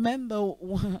 And I remember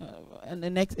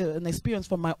an experience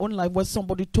from my own life where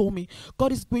somebody told me,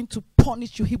 God is going to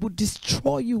punish you. He will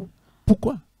destroy you.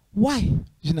 Pourquoi? Why?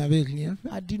 Je n'avais rien fait.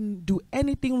 I didn't do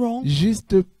anything wrong.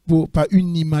 Juste par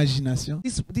une imagination.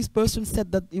 This person said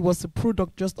that it was a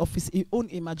product just of his own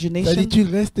imagination. C'est-à-dire, tu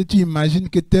restes et tu imagines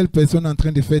que telle personne est en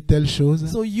train de faire telle chose.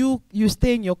 So you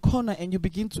stay in your corner and you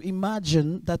begin to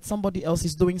imagine that somebody else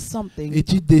is doing something. Et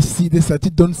tu décides ça, tu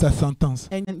donnes sa sentence.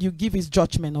 And you give his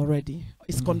judgment already,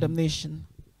 his condemnation.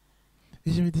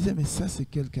 Et je me disais, mais ça, c'est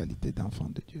quelle qualité d'enfant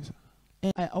de Dieu, ça?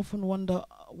 And I often wonder,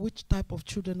 which type of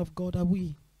children of God are we?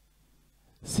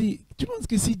 Si tu penses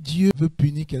que si Dieu veut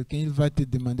punir quelqu'un, il va te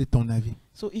demander ton avis.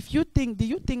 So if you think, do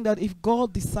you think that if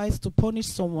God decides to punish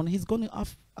someone, he's going to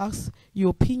ask your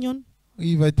opinion?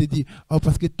 Il va te dire, oh,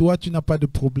 parce que toi, tu n'as pas de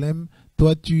problème.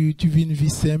 Toi, tu vis une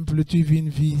vie simple, tu vis une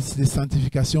vie de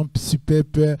sanctification super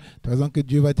peur. Par exemple, que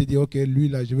Dieu va te dire, ok, lui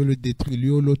là, je vais le détruire. Lui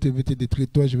ou l'autre veut te détruire,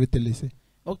 toi, je vais te laisser.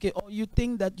 Okay, or you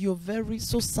think that you're very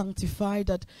so sanctified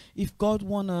that if God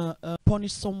wanna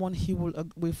punish someone, he will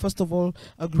first of all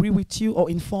agree with you or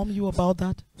inform you about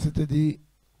that? C'est-à-dire,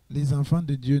 les enfants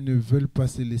de Dieu ne veulent pas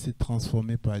se laisser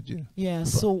transformer par Dieu. Yeah,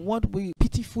 so what we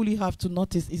pitifully have to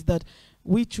notice is that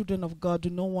we children of God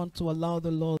do not want to allow the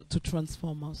Lord to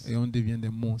transform us. Et on devient des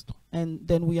monstres, And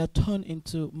then we are turned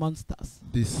into monsters.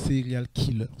 des serial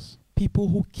killers. People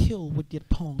who kill with their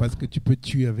tongue. Parce que tu peux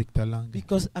tuer avec ta langue.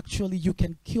 Because actually you can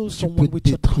kill Tu someone peux with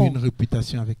your détruire une tongue.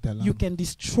 réputation avec ta You langue. can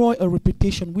destroy a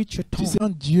reputation with your Tu tongue. sais, quand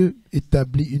Dieu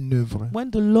établit une œuvre, When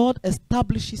the Lord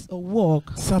establishes a work,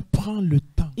 ça prend le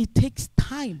temps. it takes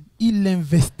time. Il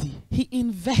investit. He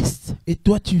invests. Et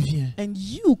toi, tu viens. And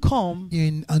you come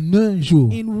Et en un jour,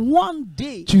 in one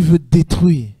day tu veux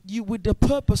détruire. you with the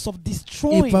purpose of Et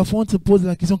destroying. parfois, on se pose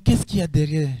la question, qu'est-ce qu'il y a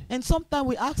derrière? And sometimes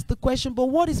we ask the question, but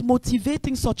what is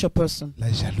motivating such a person?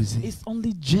 La jalousie, It's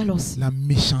only jealousy, la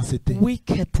méchanceté.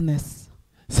 wickedness.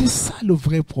 C'est ça le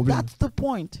vrai problème. That's the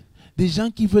point. Des gens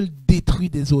qui veulent détruire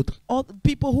des autres. All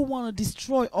people who want to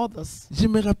destroy others. Je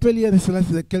me rappelle, il y a de cela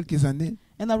quelques années,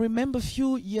 And I remember a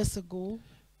few years ago,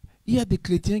 il y a des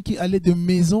chrétiens qui allaient de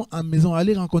maison en maison,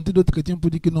 allaient rencontrer d'autres chrétiens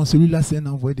pour dire que non, celui-là c'est un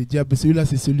envoyé de diable, celui-là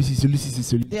c'est celui-ci, celui-ci c'est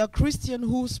celui-là. there are Christians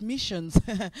whose missions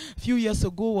a few years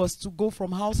ago was to go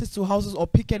from houses to houses or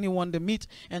pick anyone they meet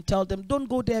and tell them, don't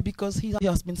go there because he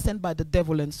has been sent by the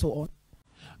devil and so on.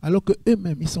 Alors que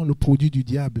eux-mêmes, ils sont le produit du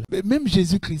diable. Mais même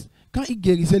Jésus-Christ, quand il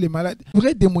guérissait les malades,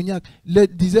 vrai démoniaque, leur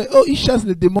disait, oh, il chasse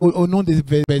le démon au nom des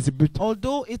Belzébuth.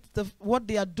 Although what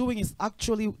they are doing is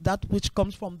actually that which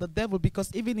comes from the devil,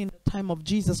 because even in the time of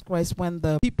Jesus Christ, when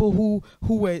the people who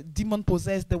were demon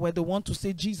possessed, they were the one to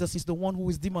say Jesus is the one who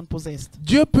is demon possessed.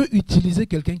 Dieu peut utiliser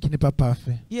quelqu'un qui n'est pas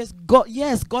parfait. Yes,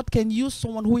 God can use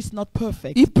someone who is not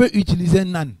perfect. Il peut utiliser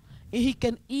un âne. He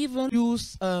can even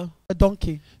use a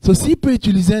donkey. So, s'il peut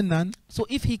utiliser un âne, So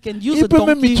if he can use il a peut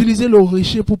même donkey, utiliser le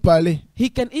rocher pour parler. he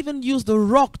can even use the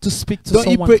rock to speak to Donc,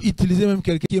 il someone. peut utiliser même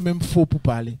quelqu'un qui est même faux pour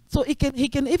parler. So he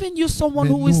can even use someone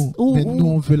Mais who is nous,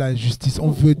 on veut la justice.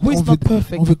 On veut not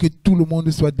perfect. que tout le monde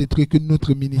soit détruit, que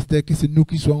notre ministère, que c'est nous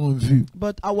qui soyons en vue.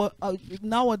 But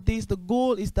nowadays the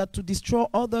goal is that to destroy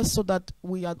others so that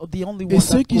we are the only Et ones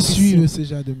ceux that qui will be suivent seen. ce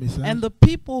genre de message, And the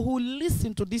people who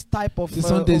listen to this type of ce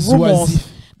sont des rumors, oisifs.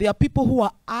 they are people who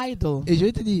are idle. Et je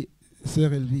vais te dire,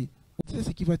 sœur Elvie, tu sais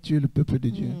ce qui va tuer le peuple de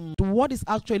Dieu? What is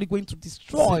actually going to C'est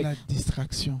destroy la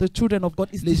distraction. the children of God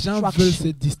is Les gens veulent se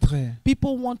distraction. distraire.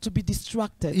 People want to be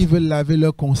distracted. Ils veulent laver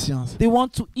leur conscience. They want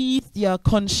to ease their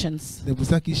conscience. C'est pour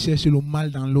ça qu'ils cherchent le mal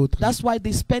dans l'autre. That's why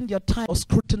they spend their time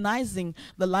scrutinizing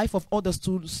the life of others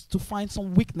to find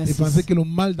some Et weaknesses. penser que le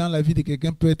mal dans la vie de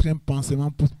quelqu'un peut être un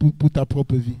pansement pour ta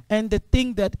propre vie. And they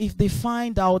think that if they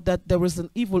find out that there is an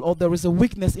evil or there is a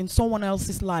weakness in someone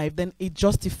else's life, then it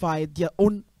justifies their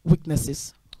own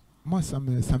weaknesses. Moi, ça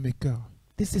m'écoeure.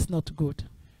 This is not good.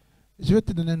 Je vais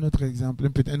te donner un autre exemple,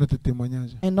 un autre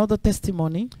témoignage. Another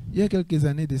testimony. Il y a quelques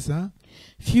années de ça,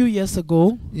 Few years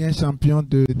ago, il y a un champion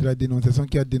de la dénonciation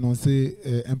qui a dénoncé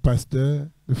un pasteur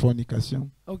de fornication.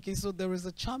 okay, so there is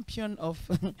a champion of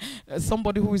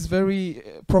somebody who is very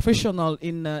professional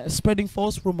in spreading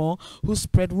false rumor, who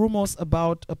spread rumors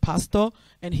about a pastor,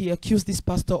 and he accused this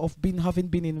pastor of having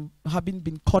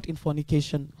been caught in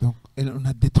fornication. Donc, on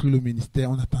a détruit le ministère,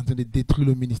 on est en train de détruire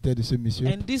le ministère de ce monsieur.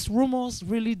 And these rumors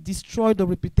really destroyed the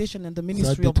reputation and the Ça a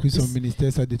ministry of détruit son this.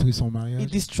 ministère, ça a détruit son mariage.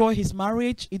 It destroyed his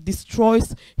marriage, it destroys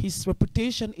his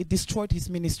reputation, it destroyed his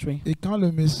ministry. Et quand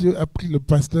le monsieur a pris, le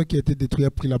pasteur qui a été détruit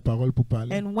a pris la parole pour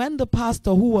parler. And when the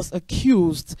pastor who was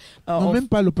accused Non, of, même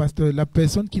pas le pasteur, la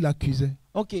personne qui l'accusait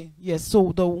okay, yes,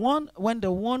 so when the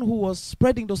one who was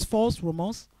spreading those false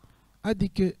rumors a dit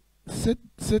que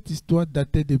cette histoire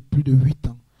datait de plus de 8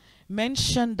 ans.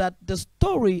 mentioned that the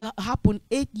story happened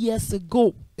 8 years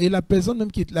ago. Et la personne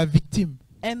même qui est la victime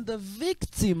And the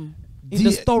victim in dit,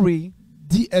 the story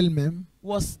dit elle-même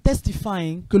was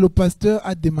testifying que le pasteur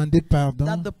a demandé pardon.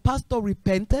 that the pastor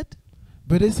repented,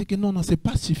 Mais c'est que non, c'est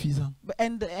pas suffisant.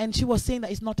 and she was saying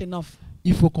that it's not enough.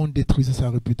 Il faut qu'on détruise sa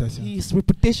réputation. His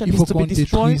reputation Il needs faut to qu'on be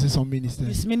destroyed. détruise son ministère.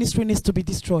 His ministry needs to be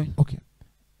destroyed. Ok.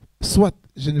 Soit,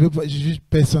 je ne veux pas juger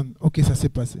personne. Ok, ça s'est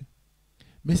passé.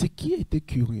 Mais ce qui a été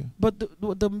curieux, But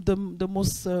the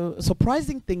most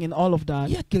surprising thing in all of that,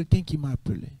 il y a quelqu'un qui m'a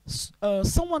appelé.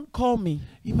 someone called me.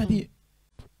 Il m'a dit,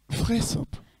 frère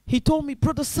Sop, He told me,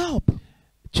 Brother Salp,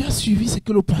 tu as suivi ce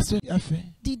que le pasteur a fait.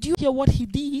 did you hear what he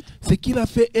did? Ce qu'il a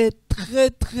fait est très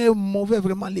très mauvais,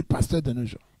 vraiment, les pasteurs de nos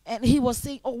jours. And he was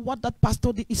saying, oh, what that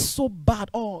pastor did is so bad.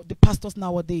 Oh, the pastors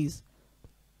nowadays.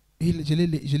 Et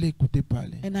je l'ai écouté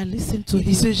parler. And I listened to Il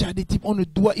dit, him. ce genre de type,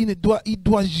 il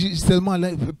doit seulement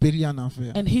aller périr en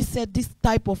enfer. And he said this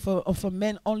type of a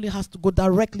man only has to go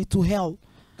directly to hell.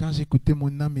 Quand j'écoutais,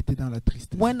 mon âme était dans la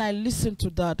tristesse. When I listened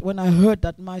to that, when I heard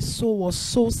that, my soul was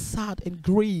so sad and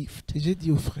grieved. Et j'ai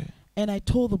dit au frère, And I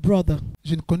told the brother,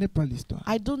 je ne connais pas l'histoire.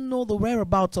 I don't know the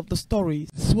whereabouts of the stories.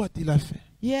 Soit il a fait.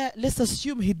 Yeah, let's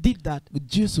assume he did that.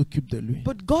 Dieu s'occupe de lui.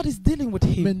 But God is dealing with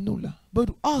Mais him. nous là, But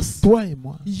us, toi et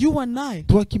moi, you and I,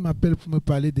 toi qui m'appelles pour me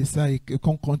parler de ça et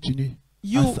qu'on continue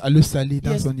you, à le salir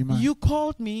dans yes, son image. you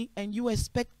called me and you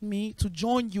expect me to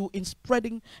join you in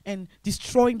spreading and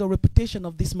destroying the reputation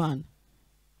of this man.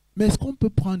 Mais est-ce qu'on peut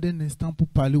prendre un instant pour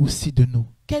parler aussi de nous?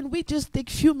 Can we just take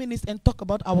few minutes and talk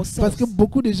about Parce ourselves? que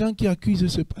beaucoup de gens qui accusent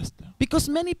ce pasteur, Because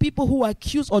many people who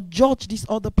accuse or judge this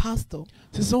other pastor,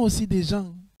 ce sont aussi des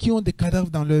gens qui ont des cadavres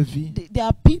dans leur vie. there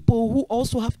are people who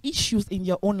also have issues in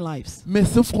their own lives. Mais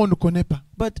sauf qu'on ne connaît pas.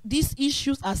 But these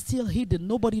issues are still hidden.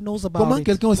 Nobody knows about Comment it.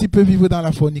 quelqu'un aussi peut vivre dans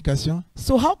la fornication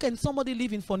So how can somebody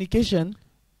live in fornication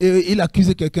et il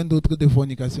accuse quelqu'un d'autre de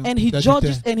fornication? and he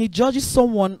d'adultère? judges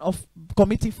someone of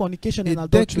committing fornication Et and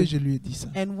dès que adultery? je lui ai dit ça,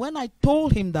 And when I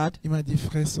told him that, il m'a dit,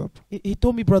 frère Sop, he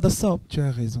told me, Brother Sop, tu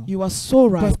as raison. you are so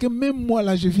right. Parce que même moi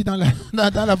là, je vis dans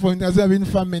la fornication avec une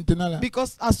femme maintenant là.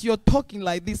 Because as you're talking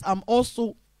like this, I'm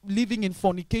also living in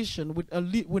fornication with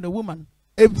a woman.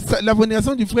 Et la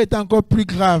fornication du frère était encore plus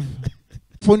grave.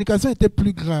 Fornication était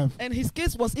plus grave. And his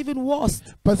case was even worse.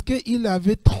 Parce qu'il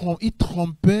il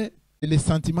trompait les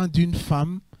sentiments d'une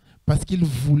femme parce qu'il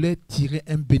voulait tirer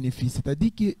un bénéfice.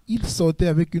 C'est-à-dire qu'il sortait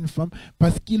avec une femme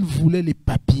parce qu'il voulait les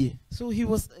papiers. So he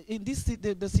was in this.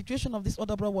 The situation of this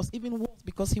other brother was even worse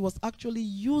because he was actually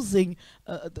using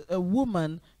a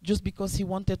woman just because he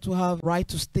wanted to have right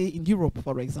to stay in Europe,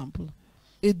 for example.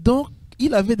 Et donc,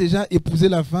 il avait déjà épousé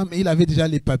la femme et il avait déjà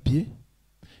les papiers.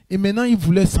 Et maintenant, il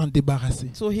voulait s'en débarrasser.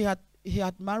 So he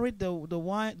had married the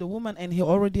woman, and he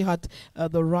already had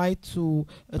the right to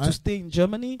stay in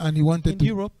Germany, And he wanted in to,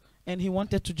 Europe, and he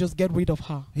wanted to just get rid of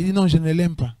her. il dit non, je ne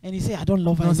l'aime pas. And he said, I don't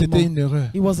love her Non, c'était anymore. une erreur.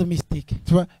 It was a mistake.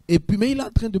 Tu vois? Et puis, mais il est en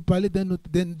train de parler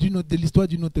de l'histoire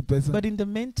d'une autre personne. But in the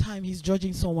meantime, he's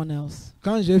judging someone else.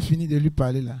 Quand j'ai fini de lui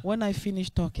parler là, When I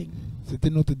finished talking, c'était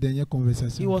notre dernière it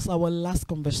conversation. was our last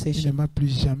Il ne conversation. m'a plus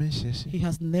jamais cherché He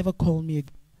has never called me again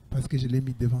parce que je l'ai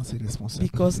mis devant ses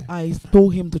responsabilités. because I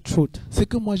told him the truth. Ce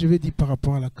que moi je vais dire par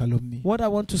rapport à la calomnie, What I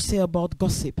want to say about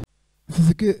gossip, c'est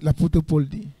ce que l'apôtre Paul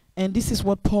dit. and this is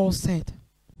what Paul said,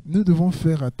 Nous devons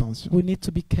faire attention we need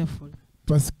to be careful.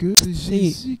 parce que c'est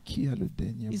Jésus qui a le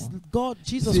dernier It's mot. God,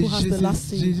 Jesus, C'est who has the last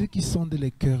say. Jésus qui sonde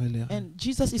les cœurs et les reins. And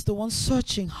Jesus is the one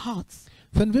searching hearts.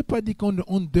 Ça ne veut pas dire qu'on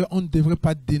ne devrait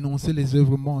pas dénoncer les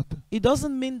œuvres mortes. It doesn't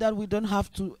mean that we don't have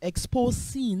to expose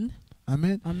sin.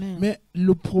 Amen. Amen. Mais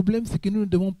le problème, c'est que nous ne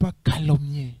devons pas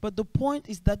calomnier. But the point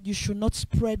is that you should not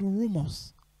spread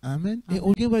rumors. Amen. Et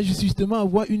Amen. quelqu'un va justement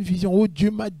avoir une vision. Oh,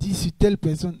 Dieu m'a dit sur telle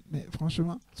personne. Mais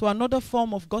franchement, So another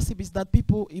form of gossip is that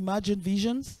people imagine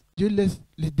visions. Dieu laisse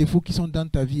les défauts qui sont dans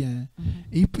ta vie. Hein. Mhm.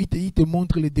 Et il te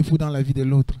montre les défauts dans la vie de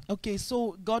l'autre. Okay,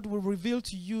 so God will reveal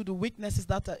to you the weaknesses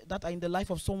that are in the life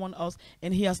of someone else,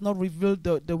 and He has not revealed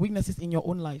the weaknesses in your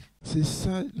own life. C'est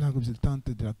ça la résultante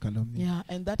de la calomnie. Yeah,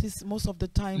 and that is most of the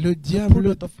time Le the diable,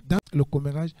 product of. dans le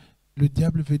commérage, le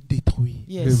diable veut détruire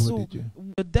Yes, l'œuvre so de Dieu.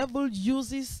 the devil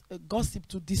uses gossip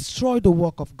to destroy the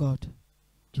work of God.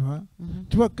 Tu vois? Mhm.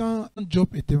 Tu vois, quand Job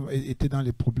était dans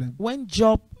les problèmes, When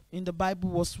Job in the Bible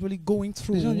was really going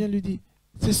through, les gens viennent lui dire,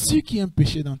 c'est sûr qu'il y a un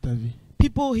péché dans ta vie.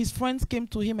 people, his friends came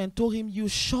to him and told him, "You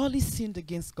surely sinned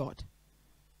against God."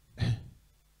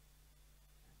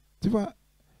 Tu vois?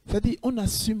 C'est-à-dire, on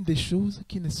assume des choses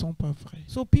qui ne sont pas vraies.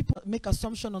 So people make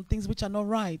assumptions on things which are not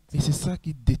right, Et c'est ça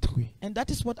qui détruit. and that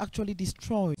is what actually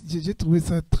destroys. J'ai trouvé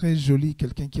ça très joli,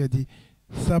 quelqu'un qui a dit,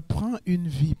 Ça prend une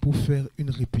vie pour faire une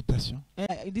réputation.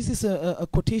 This is a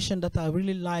quotation that I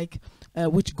really like,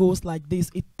 which goes like this: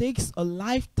 it takes a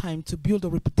lifetime to build a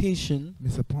reputation, Mais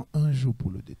ça prend un jour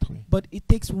pour le détruire. but it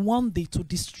takes one day to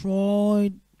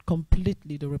destroy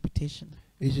completely the reputation.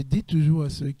 Et je dis toujours à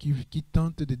ceux qui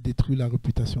tentent de détruire la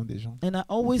réputation des gens, And I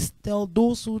always tell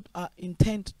those who are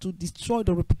intent to destroy the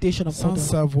reputation of sans others,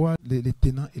 savoir les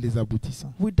tenants et les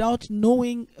aboutissants. without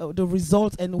knowing the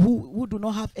results, and who do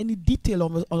not have any detail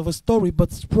of a story,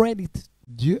 but spread it.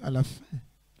 Dieu, à la fin,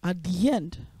 At the end,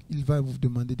 il va vous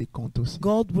demander des comptes aussi.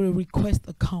 God will request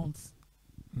accounts.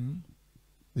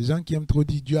 Les gens qui aiment trop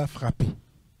dire Dieu a frappé.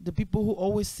 The people who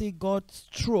always say God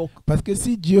struck, Parce que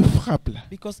si Dieu frappe là,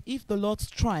 because if the Lord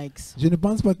strikes, je ne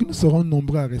pense pas que nous serons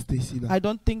nombreux à rester ici là. I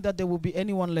don't think that there will be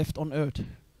anyone left on earth.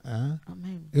 Hein?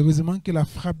 Amen. Heureusement que la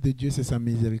frappe de Dieu, c'est sa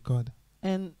miséricorde.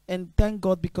 And thank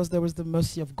God, because there is the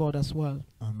mercy of God as well.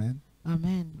 Amen.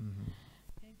 Amen.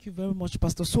 Thank you very much,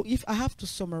 Pastor. So if I have to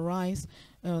summarize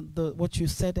what you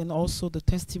said and also the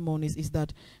testimonies, is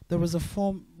that there is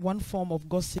one form of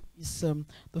gossip is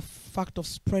the fact of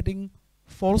spreading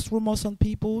false rumors on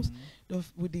people,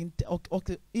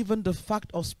 even the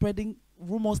fact of spreading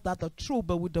rumors that are true,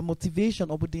 but with the motivation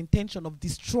or with the intention of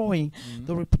destroying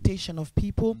the reputation of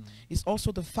people. It's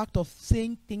also the fact of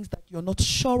saying things that you're not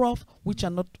sure of, which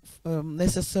are not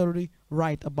necessarily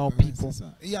right about Ouais, people. c'est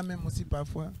ça. Il y a même aussi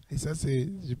parfois, et ça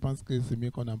je pense que c'est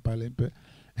mieux qu'on en parle un peu.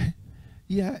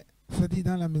 Ça dit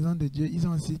dans la maison de Dieu, ils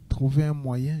ont aussi trouvé un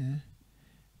moyen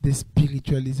de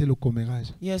spiritualiser le commérage.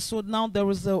 Yeah, so now there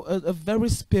is a very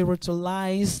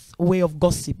spiritualized way of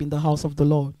gossip in the house of the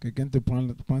Lord. Quelqu'un te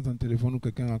prend ton téléphone ou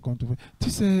quelqu'un raconte. Tu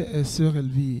sais, sœur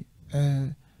Elvie,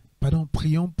 pardon,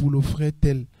 prions pour le frère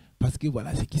tel. Parce que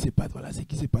voilà ce qui se passe, voilà ce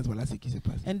qui se passe, voilà ce qui se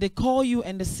passe. And they call you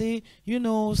and they say, you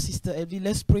know, Sister Elvie,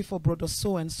 let's pray for brother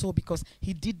so and so because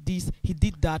he did this, he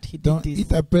did that, he did Donc, this. il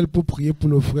t'appelle pour prier pour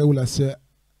le frère ou la sœur.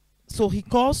 So he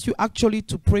calls you actually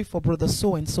to pray for brother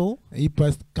so and so. Et il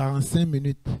passe 45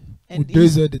 minutes ou And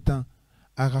 2 heures de temps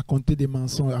à raconter des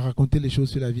mensonges, à raconter les choses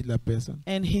sur la vie de la personne.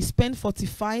 And he spent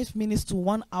 45 minutes to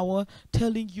 1 hour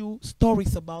telling you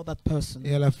stories about that person.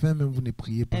 Et à la fin même, vous ne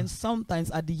priez pas. And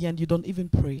sometimes at the end, you don't even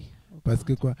pray. Parce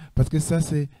que quoi? Parce que ça,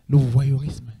 c'est le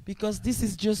voyeurisme. Because this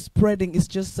is just spreading, it's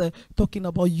just talking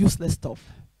about useless stuff.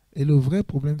 Et le vrai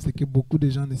problème, c'est que beaucoup de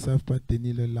gens ne savent pas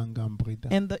tenir leur langue en bride.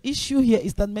 And the issue here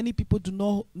is that many people do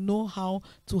not know how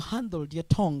to handle their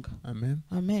tongue. Amen.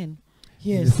 Amen.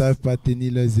 Ils ne Yes. savent pas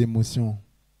tenir leurs émotions.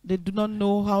 They do not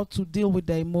know how to deal with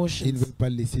their Ils ne emotions. veulent pas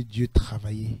laisser Dieu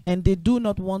travailler And they do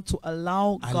not want to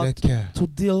allow à leur God cœur. to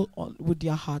deal with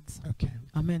their hearts. Ok.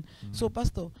 Amen. So,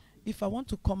 Pastor, if I want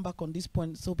to come back on this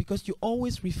point, so because you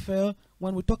always refer,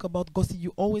 when we talk about gossip,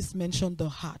 you always mention the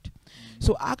heart.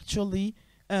 So actually,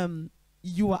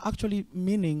 you are actually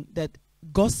meaning that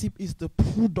gossip is the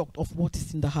product of what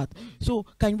is in the heart. So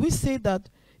can we say that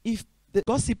if the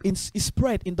gossip is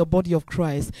spread in the body of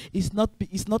Christ, it's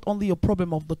not only a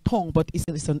problem of the tongue, but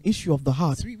it's an issue of the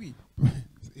heart? Oui, oui.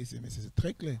 Et c'est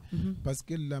très clair. Parce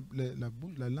que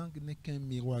la langue n'est qu'un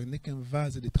miroir, n'est qu'un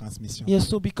vase de transmission. Yes,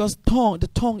 so because the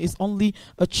tongue is only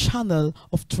a channel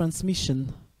of transmission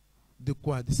De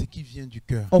quoi? De ce qui vient du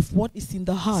cœur. of what is in the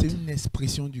heart. C'est une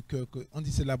expression du cœur. On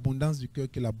dit c'est l'abondance du cœur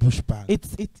que la bouche parle.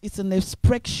 It's an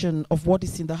expression of what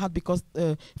is in the heart, because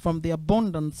from the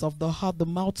abundance of the heart the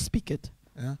mouth speaketh.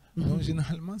 Hein? Donc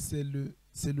généralement c'est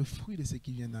le fruit de ce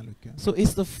qui vient dans le cœur. So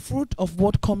it's the fruit of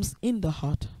what comes in the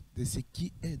heart. De ce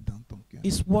qui est dans ton cœur.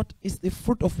 Is what is the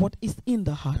fruit of what is in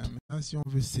the heart. Maintenant, si on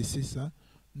veut cesser ça,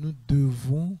 nous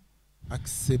devons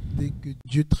accepter que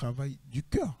Dieu travaille du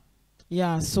cœur.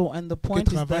 Yeah, so and the Que point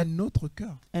is travaille that notre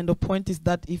cœur.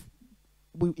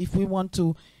 if we want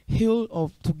to heal or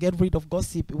to get rid of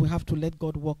gossip, we have to let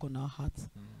God work on our hearts.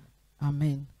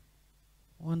 Amen.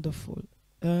 Wonderful.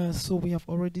 So we have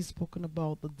already spoken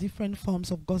about the different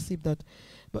forms of gossip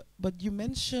but you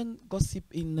mentioned gossip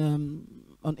in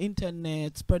on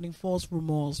internet, spreading false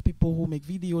rumors, people who make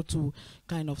video to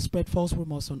kind of spread false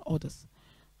rumors on others.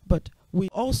 But we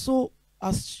also,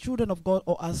 as children of God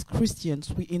or as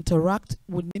Christians, we interact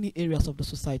with many areas of the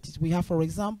society. We have, for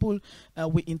example,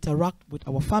 we interact with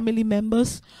our family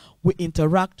members, we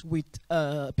interact with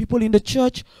people in the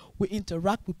church, we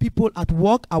interact with people at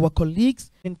work, our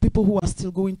colleagues, and people who are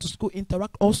still going to school,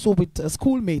 interact also with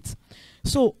schoolmates.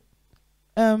 So,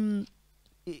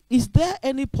 is there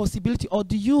any possibility, or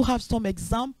do you have some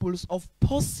examples of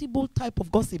possible type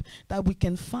of gossip that we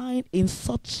can find in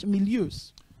such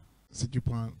milieus? Si tu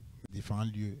prends différents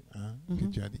lieux que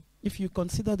tu as dit, If you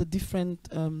consider the different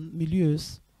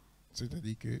milieus,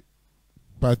 c'est-à-dire que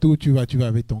partout où tu vas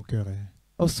avec ton cœur.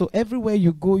 Also, everywhere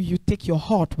you go, you take your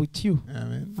heart with you.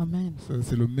 Amen. Amen. Ça,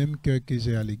 c'est le même cœur que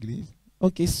j'ai à l'église.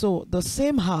 Okay, so the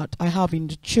same heart I have in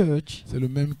the church C'est le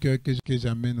même cœur que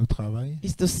j'amène au travail.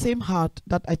 is the same heart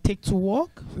that I take to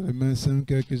work. C'est le même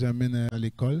cœur que j'amène à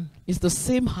l'école. It's the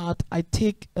same heart I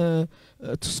take to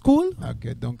school.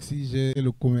 Ok, donc si j'ai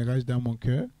le commérage dans mon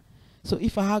cœur, So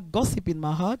if I have gossip in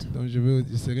my heart, donc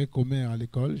je serai commère à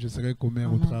l'école, je serai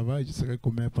commère au Amen. travail, je serai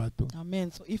commère partout.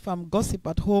 amen. So if I'm gossip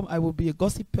at home, I will be a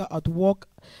gossiper at work,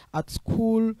 at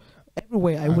school,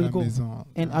 everywhere I À will la go, maison.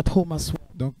 and at home as well.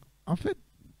 Donc, en fait,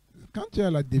 quand tu as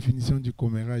la définition du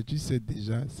commérage, tu sais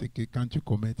déjà c'est que quand tu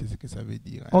commets, c'est ce que ça veut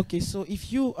dire. Hein. Okay, so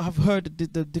if you have heard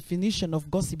the definition of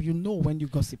gossip, you know when you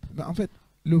gossip. Mais en fait,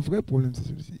 le vrai problème, c'est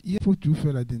celui-ci. Il faut toujours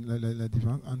faire la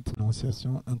différence entre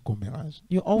dénonciation et un commérage.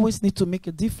 You always need to make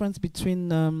a difference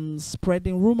between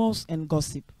spreading rumors and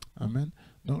gossip. Amen.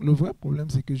 Donc, le vrai problème,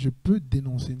 c'est que je peux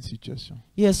dénoncer une situation.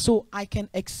 Yes, so I can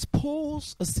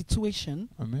expose a situation.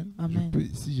 Amen. Amen.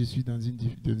 Si je suis dans une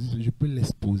difficulté, je peux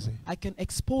l'exposer. I can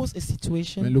expose a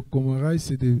situation. Mais le commérage,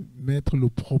 c'est de mettre le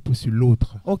propre sur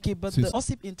l'autre. Okay, but C'est- the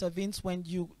gossip intervenes when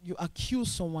you accuse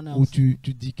someone Ou else. tu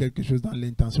dis quelque chose dans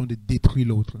l'intention de détruire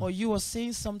l'autre. Or you are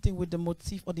saying something with the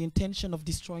motive or the intention of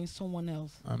destroying someone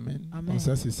else. Amen. Amen. Donc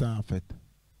ça, c'est ça en fait.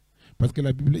 Parce que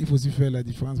la Bible, il faut aussi faire la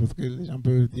différence parce que les gens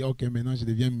peuvent dire, ok, maintenant je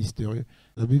deviens mystérieux.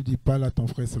 La Bible dit, parle à ton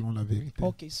frère selon la vérité.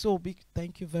 Okay, so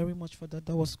thank you very much for that.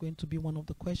 That was going to be one of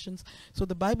the questions. So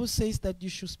the Bible says that you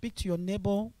should speak to your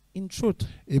neighbor in truth.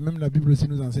 Et même la Bible aussi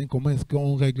nous enseigne comment est-ce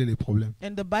qu'on règle les problèmes.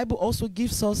 And the Bible also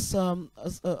gives us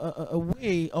a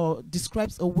way or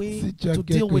describes a way Si tu as to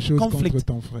deal quelque with chose conflict. contre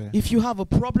ton frère, If you have a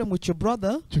problem with your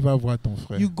brother, tu vas voir ton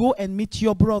frère. you go and meet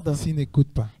your brother. S'il n'écoute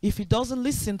pas, If he doesn't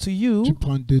listen to tu you,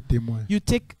 prends 2 témoins. you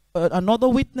take another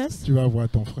witness, Tu vas voir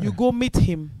ton frère. you go meet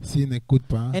him. S'il n'écoute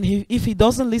pas, And if he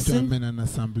doesn't tu listen, amènes en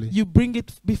assemblée. you bring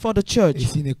it before the Et church.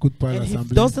 s'il n'écoute pas And if he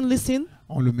l'assemblée, doesn't listen,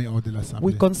 on le met hors de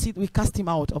l'assemblée. we cast him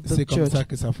out of the C'est comme church. ça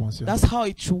que ça fonctionne. That's how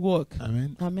it should work.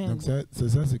 Amen. Amen. Donc ça,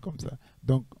 c'est comme ça.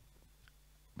 Donc,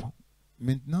 bon.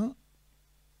 Maintenant,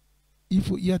 il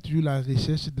y a toujours la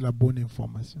recherche de la bonne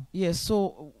information. Yes,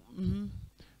 so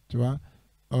Tu vois,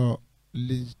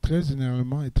 très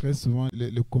généralement et très souvent,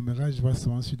 le commérage va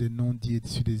souvent sur des non-dits et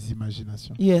sur des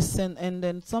imaginations. yes, and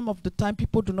then some of the time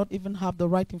people do not even have the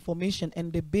right information,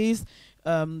 and they base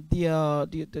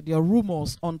their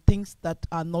rumors on things that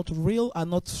are not real, are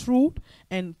not true,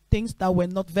 and things that were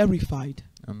not verified.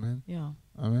 Amen. Yeah.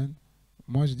 Amen.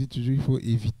 Moi, je dis toujours, il faut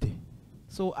éviter.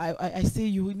 So I say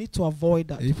you need to avoid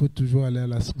that. Et il faut toujours aller à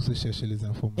la source et chercher les And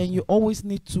informations. you always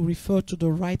need to refer to the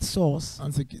right source.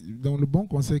 Donc, le bon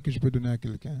conseil que je peux donner à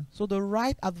quelqu'un, So the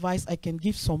right advice I can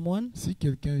give someone, si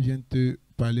quelqu'un vient te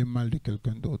parler mal de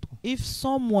quelqu'un d'autre, if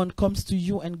someone comes to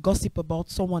you and gossip about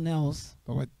someone else,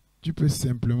 donc, tu peux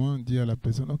simplement dire à la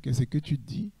personne, ok, ce que tu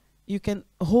dis, you can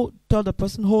tell the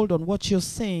person, hold on, what you're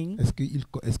saying,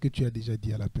 est-ce que tu as déjà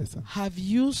dit à la personne? have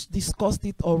you discussed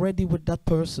it already with that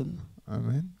person?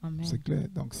 Amen. Amen. C'est clair.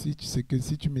 Donc, si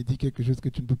tu me dis quelque chose que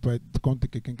tu ne peux pas être contre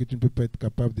quelqu'un que tu ne peux pas être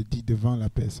capable de dire devant la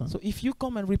personne, So if you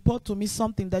come and report to me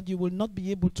something that you will not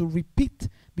be able to repeat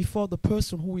before the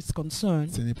person who is concerned,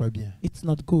 ce n'est pas bien. it's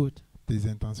not good. Tes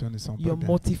intentions ne sont Your pas bien.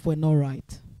 motive were not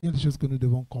right. Il y a des choses que nous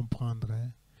devons comprendre.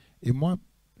 Hein. Et moi,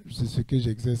 c'est ce que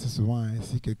j'exerce souvent. Hein.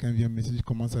 Si quelqu'un vient me dire, je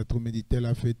commence à trouver, me dit, tel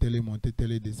a fait, tel est monté,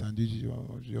 tel est descendu,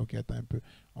 je dis, ok, attends un peu.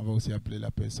 On va aussi appeler la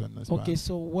personne. n'est-ce pas? Okay,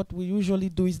 so what we usually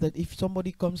do is that if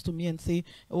somebody comes to me and say,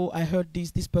 oh, I heard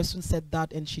this person said that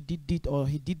and she did it or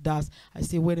he did that, I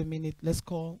say, wait a minute, let's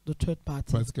call the third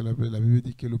party. Parce que la Bible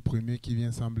dit que le premier qui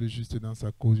vient semble juste dans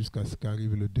sa cause jusqu'à ce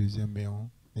qu'arrive le deuxième et on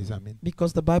examine.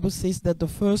 Because the Bible says that the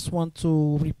first one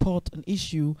to report an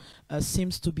issue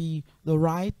seems to be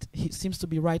right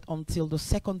until the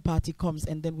second party comes,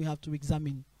 and then we have to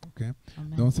examine. Okay.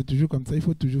 Amen. Donc c'est toujours comme ça, il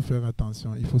faut toujours faire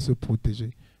attention, il faut se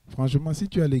protéger. Franchement, si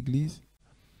tu es à l'église,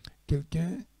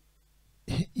 quelqu'un,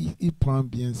 il prend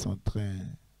bien son train,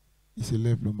 il se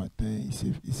lève le matin,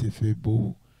 il s'est fait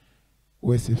beau,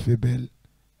 ou elle s'est fait belle,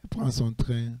 elle prend son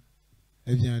train,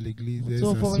 elle vient à l'église, elle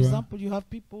So, for s'assoit. example, you have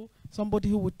somebody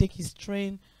who would take his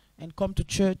train and come to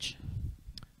church,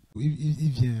 Il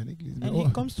vient à l'église, mais and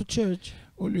he comes to church.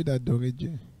 au lieu d'adorer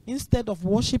Dieu, Instead of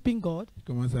worshiping God, il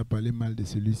commence à parler mal de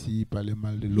celui-ci, parler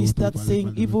mal de he l'autre, starts parler saying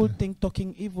mal de evil l'autre. things,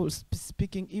 talking evil,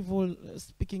 speaking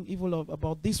evil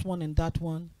about this one and that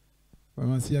one.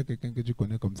 Vraiment, s'il y a quelqu'un que tu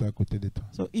connais comme ça à côté de toi,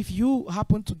 So if you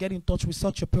happen to get in touch with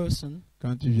such a person,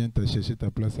 quand tu viens te chercher ta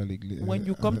place à l'église, when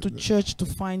you come to church to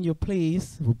find your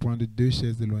place, il faut prendre 2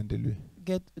 chaises de loin de lui.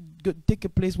 take a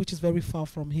place which is very far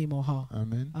from him or her.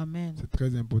 Amen. Amen. C'est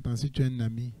très important. Si tu as un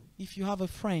ami, If you have a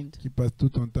friend, qui passe tout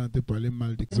ton temps à te parler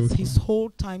mal des spends autres, his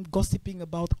whole time gossiping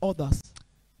about others,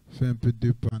 fais un peu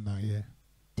 2 pas en arrière.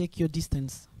 take your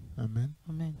distance. Amen.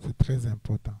 Amen. C'est très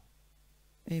important.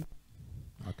 Amen.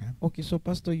 Okay. Okay, so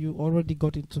Pastor, you already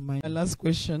got into my last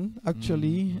question,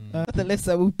 actually. Mm. Nevertheless,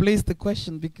 I will place the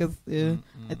question because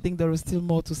I think there is still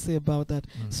more to say about that.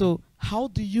 So, how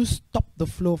do you stop the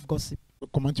flow of gossip?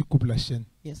 Comment tu coupes la chaîne?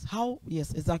 Yes, how?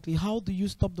 Yes, exactly. How do you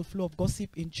stop the flow of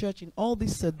gossip in church in all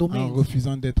these En domains?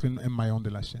 refusant d'être un maillon de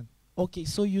la chaîne. Okay,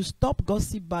 so you stop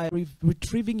gossip by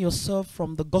retrieving yourself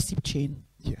from the gossip chain.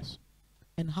 Yes.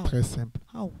 And how? Très simple.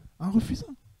 How? En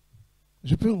refusant.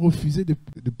 Je peux refuser de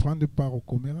prendre part au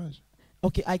commérage.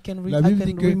 Okay, I can La Bible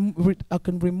dit que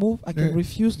I can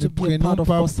refuse ne to be a prenons part of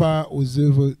pas gossip. part aux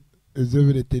œuvres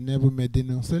des ténèbres, mais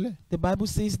dénoncez-les. The Bible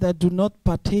says that do not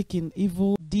partake in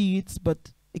evil deeds, but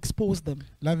expose them.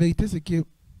 La vérité, c'est que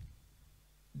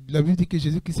la Bible dit que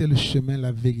Jésus-Christ est le chemin,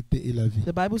 la vérité et la vie.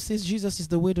 The Bible says Jesus is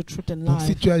the way, the truth, and Donc si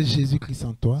life. tu as Jésus-Christ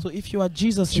en toi, So if you are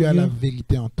Jesus tu as in la you,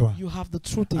 vérité en toi. you have the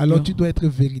truth in Alors you. tu dois être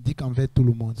véridique envers tout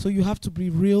le monde. So you have to be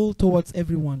real towards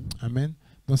everyone. Amen.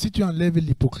 Donc si tu enlèves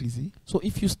l'hypocrisie, So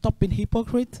if you stop being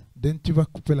hypocrite, then tu vas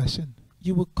couper la chaîne.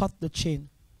 you will cut the chain.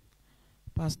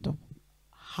 Pastor,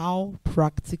 how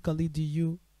practically do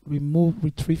you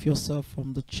retrieve yourself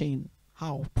from the chain?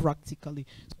 How practically?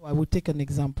 So I will take an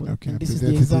example. Ok. And this is the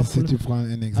Peut-être si example. tu prends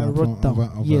un exemple, wrote on down.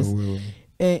 va Yes. oui.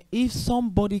 If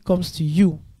somebody comes to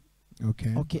you, Ok.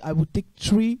 okay, I will take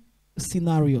 3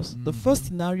 scenarios. The Mhm. first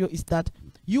scenario is that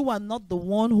you are not the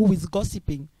one who is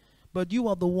gossiping, but you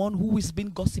are the one who is being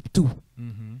gossiped to.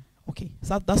 Mhm. Okay,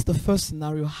 so that's the first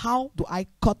scenario. How do I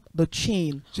cut the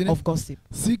chain Je n'ai- of gossip?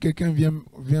 Si quelqu'un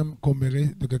vient commérer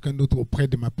de quelqu'un d'autre auprès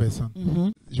de ma personne,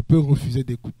 Mhm. je peux refuser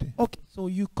d'écouter. Okay, so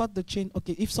you cut the chain.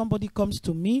 Okay, if somebody comes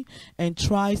to me and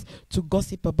tries to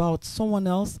gossip about someone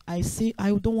else, I say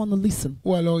I don't want to listen.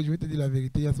 Ou alors, je vais te dire la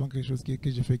vérité, il y a souvent quelque chose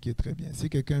que je fais qui est très bien. Si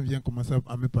quelqu'un vient commencer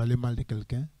à me parler mal de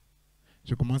quelqu'un,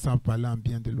 je commence à parler en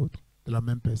bien de l'autre, de la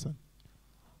même personne.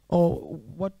 Or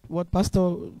what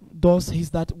pastor does is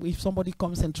that if somebody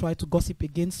comes and tries to gossip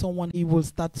against someone, he will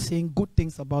start saying good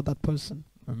things about that person.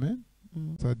 Amen.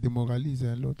 Mm. Ça démoralise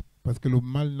l'autre. Parce que le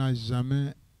mal n'a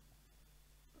jamais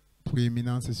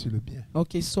prééminence sur le bien.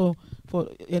 Okay, so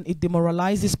and it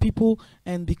demoralizes people,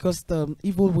 and because the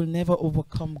evil will never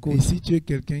overcome Et good. si tu es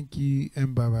quelqu'un qui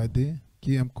aime bavarder,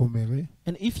 qui aime commérer,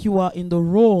 And if you are in the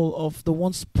role of the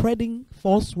one spreading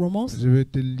false rumors, je vais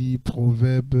te lire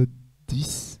Proverbe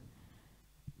 10.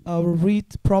 I'll read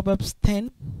Proverbs 10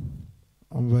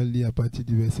 On va lire à partir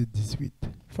du verset 18.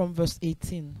 from verse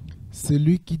 18.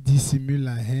 Celui qui dissimule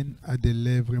la haine a des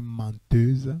lèvres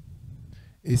menteuses,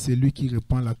 et celui qui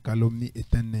répand la calomnie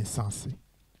est un insensé.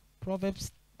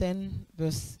 Proverbs 10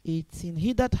 verse 18.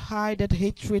 He that hideth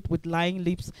hatred with lying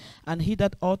lips, and he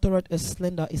that uttereth a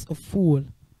slander is a fool.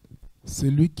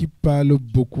 Celui qui parle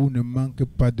beaucoup ne manque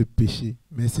pas de péché,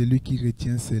 mais celui qui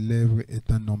retient ses lèvres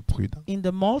est un homme prudent. In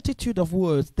the multitude of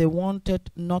words they wanted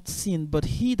not sin, but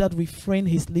he that refrained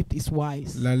his lips is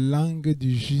wise. La langue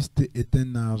du juste est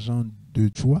un argent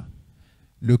de joie,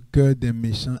 le cœur des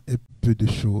méchants est peu de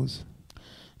choses.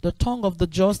 The tongue of the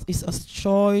just is as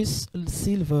choice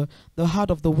silver, the heart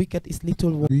of the wicked is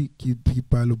little worth. Celui qui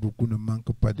parle beaucoup ne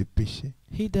manque pas de péché.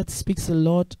 He that speaks a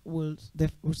lot will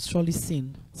surely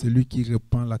sin, Celui qui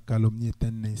répand la calomnie est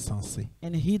un insensé.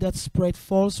 and he that spread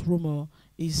false rumor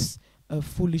is a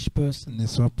foolish person. Ne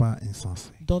sois pas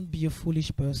insensé. Don't be a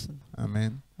foolish person.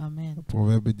 Amen. Amen.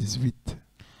 Proverbe 18.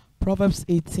 Proverbs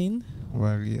 18 On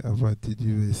va lire à partir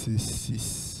du verset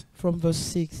 6. from verse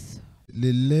 6.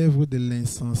 Les lèvres de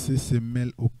l'insensé se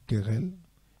mêlent aux querelles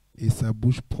et sa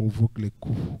bouche provoque les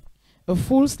coups. A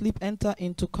fool's lip enter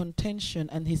into contention,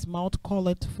 and his mouth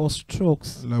calleth for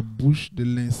strokes. La bouche de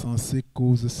l'insensé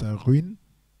cause sa ruine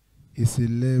et ses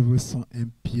lèvres sont un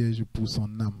piège pour son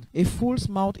âme. A fool's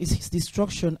mouth is his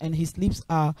destruction, and his lips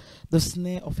are the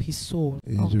snare of his soul.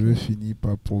 Et Okay. je vais finir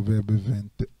par Proverbe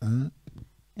 21.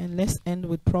 And let's end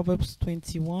with Proverbs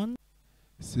 21.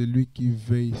 Celui qui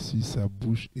veille sur sa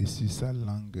bouche et sur sa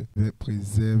langue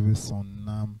préserve son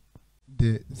âme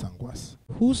des angoisses.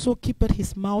 Whoso keepeth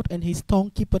his mouth and his tongue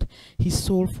keepeth his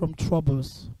soul from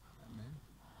troubles.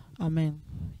 Amen.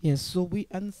 Yes, so we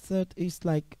answered, it's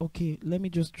like, okay, let me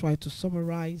just try to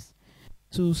summarize.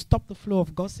 To stop the flow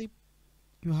of gossip,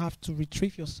 you have to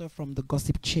retrieve yourself from the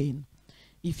gossip chain.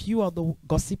 If you are the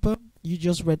gossiper, you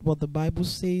just read what the Bible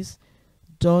says.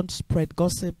 Don't spread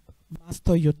gossip.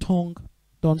 Master your tongue.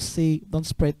 Don't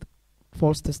spread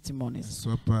false Ne testimonies.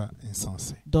 sois pas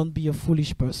insensé. Don't be a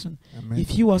foolish person. Amen.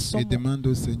 If you are Et someone, demande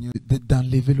au Seigneur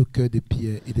d'enlever le cœur de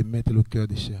pierre et de mettre le cœur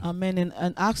de chair. amen,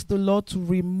 and ask the Lord to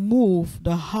remove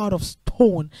the heart of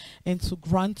stone and to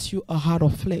grant you a heart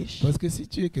of flesh. Parce que si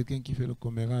tu es quelqu'un qui fait le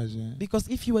commérage, hein, Because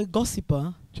if you are a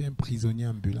gossiper, tu es un prisonnier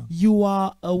ambulant. you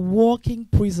are a walking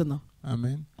prisoner.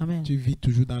 Amen. Amen. Tu vis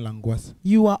toujours dans l'angoisse.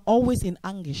 You are always in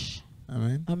anguish.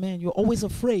 Amen. Amen. You're always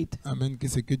afraid. Amen. Que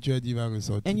ce que tu as dit va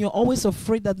ressortir. And you're always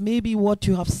afraid that maybe what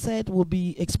you have said will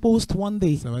be exposed one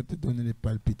day. Ça va te donner des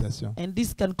palpitations. And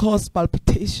this can cause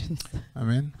palpitations.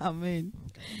 Amen. Amen.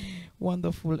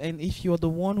 Wonderful. And if you're the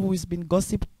one who has been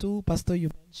gossiped to, Pastor, you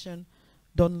mentioned,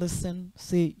 don't listen.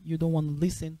 Say you don't want to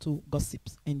listen to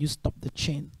gossips and you stop the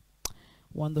chain.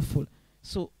 Wonderful.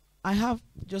 So I have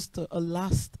just a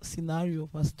last scenario,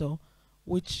 Pastor,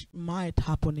 which might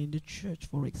happen in the church,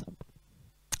 for example.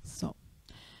 So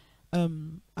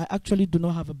I actually do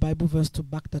not have a Bible verse to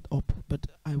back that up, but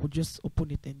I will just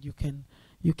open it and you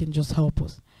can just help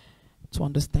us to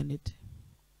understand it.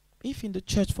 If in the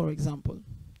church, for example,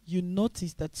 you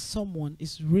notice that someone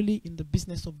is really in the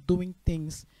business of doing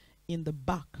things in the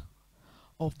back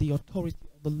of the authority,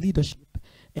 of the leadership,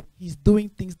 and he's doing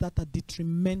things that are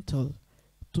detrimental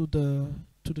to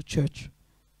the church.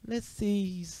 Let's say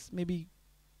he's maybe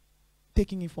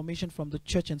taking information from the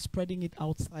church and spreading it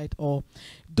outside, or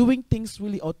doing things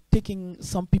really, or taking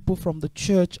some people from the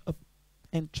church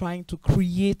and trying to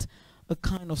create a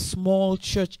kind of small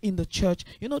church in the church.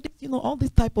 All these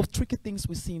type of tricky things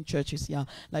we see in churches, yeah,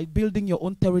 like building your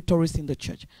own territories in the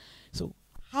church. So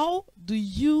how do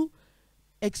you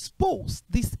expose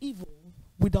this evil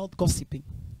without gossiping?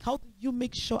 How do you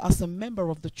make sure as a member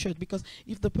of the church? Because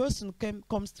if the person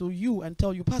comes to you and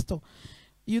tell you, Pastor,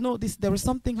 there is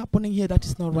something happening here that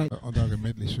is not right. On doit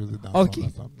remettre les choses dans Okay. son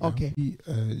ensemble. Okay.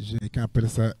 Quelqu'un appelle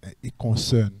ça a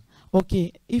concern.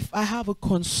 Okay, if I have a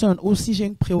concern, aussi j'ai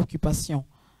une préoccupation.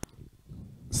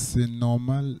 C'est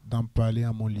normal d'en parler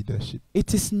à mon leadership.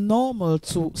 It is normal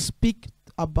to speak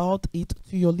about it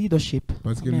to your leadership.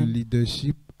 Parce que Amen. le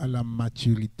leadership a la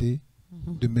maturité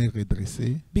de me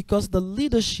redresser Because the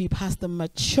leadership has the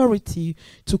maturity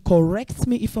to correct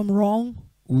me if I'm wrong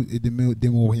et de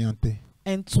m'orienter.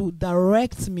 and to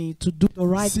direct me to do the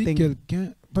right Si thing.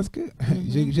 quelqu'un, parce que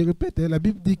je répète, la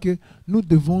Bible dit que nous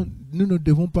ne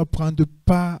devons pas prendre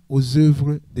part aux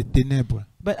œuvres des ténèbres.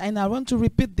 And I want to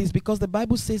repeat this because the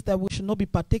Bible says that we should not be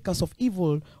partakers of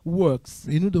evil works,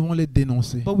 Et nous devons les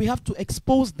dénoncer. but we have to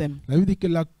expose them. La Bible dit que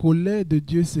la colère de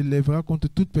Dieu s'élèvera contre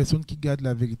toute personne qui garde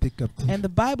la vérité captive. And the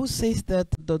Bible says that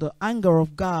the anger of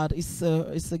God is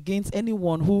against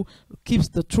anyone who keeps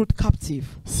the truth captive.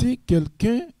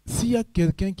 S'il y a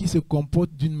quelqu'un qui se comporte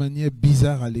d'une manière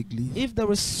bizarre à l'église, If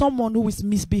there is someone who is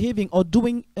misbehaving or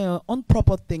doing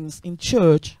improper things in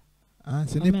church,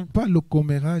 ce n'est Amen. pas le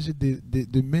commérage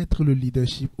de mettre le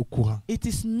leadership au courant. it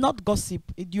is not gossip.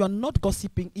 You are not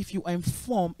gossiping if you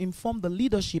inform the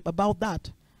leadership about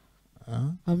that.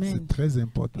 Amen. C'est très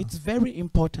important. It's very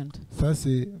important. Ça,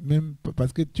 c'est même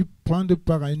parce que tu prends de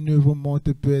part à une œuvre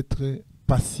morte peut être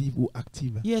passive ou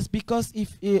active. Yes, because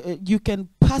if you can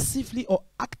passively or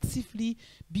actively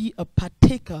be a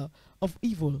partaker of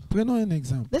evil. Prenons un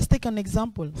exemple. Let's take an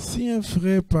example. Si un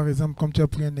frère, par exemple, comme tu as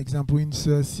pris un exemple, ou une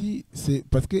sœur,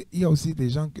 parce qu'il y a aussi des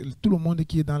gens, tout le monde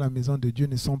qui est dans la maison de Dieu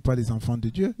ne sont pas les enfants de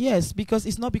Dieu. Yes, because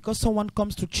it's not because someone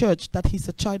comes to church that he's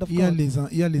a child of Il y a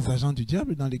God. les agents du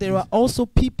diable dans l'église. There are also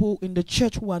people in the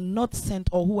church who are not sent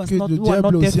or who are Que not le who are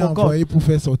diable not there aussi a for God. envoyé pour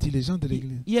faire sortir les gens de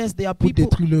l'église, Yes, there are pour people.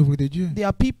 détruire l'œuvre de Dieu. There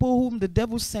are people whom the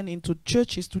devil sent into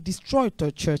churches to destroy the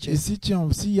Et churches.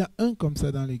 s'il y a un comme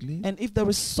ça dans l'église, And if there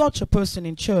is such a person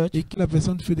in church et que la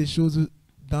personne fait des choses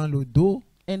dans le dos,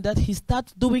 and that he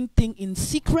starts doing things in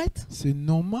secret, c'est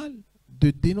normal de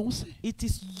dénoncer. it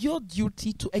is your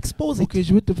duty to expose it. Ok,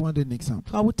 je vais te prendre un exemple.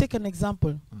 I will take an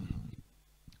example.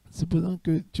 Supposons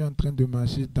que tu es en train de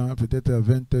marcher dans peut-être à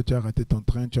 20h, tu as raté ton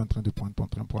train, tu es en train de prendre ton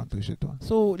train pour rentrer chez toi.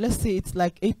 So let's say it's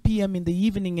like 8 p.m. in the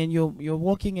evening and you're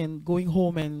walking and going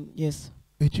home and yes.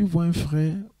 Et tu vois un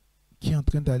frère qui est en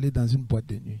train d'aller dans une boîte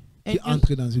de nuit. And Qui you-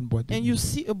 entre dans une boîte de And nuit. you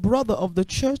see a brother of the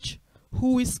church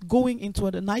who is going into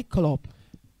a nightclub.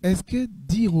 Est-ce que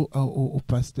dire au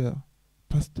pasteur,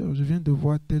 pasteur, je viens de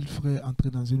voir tel frère entrer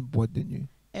dans une boîte de nuit.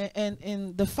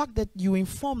 And the fact that you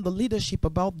inform the leadership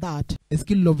about that, Est-ce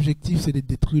que l'objectif c'est de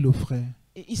détruire le frère?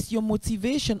 is your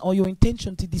motivation or your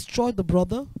intention to destroy the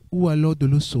brother? ou alors de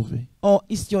le sauver. Or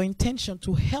is your intention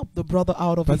to help the brother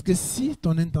out of Parce it? que si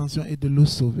ton intention est de le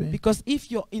sauver, Because if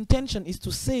your intention is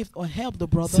to save or help the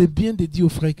brother, c'est bien de dire au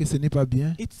frère que ce n'est pas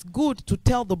bien, it's good to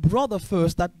tell the brother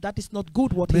first that that is not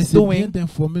good what mais he's c'est bien doing.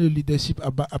 d'informer le leadership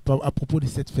à propos de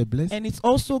cette faiblesse. And it's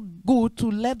also good to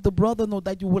let the brother know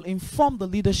that you will inform the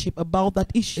leadership about that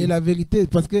Et issue. la vérité,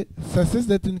 parce que ça cesse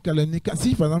d'être une calomnie.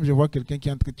 Si par exemple je vois quelqu'un qui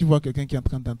est en train, tu vois quelqu'un qui est en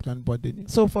train d'entrer en boîte de nuit,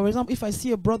 So for example, if I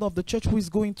see a brother of the church who is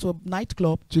going to a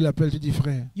nightclub, tu l'appelles, tu dis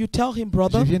frère, you tell him, je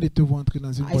brother, viens de te voir entrer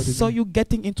dans une I boîte saw de nuit. you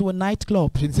getting into a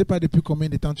nightclub. Je ne sais pas depuis combien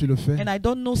de temps tu le fais, And I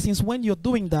don't know since when you're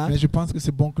doing mais that, je pense que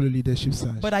c'est bon que le leadership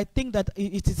sache. but I think that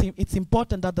it's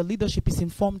important that the leadership is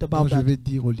informed about Donc je that. vais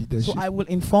dire au So leadership. I will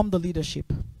inform the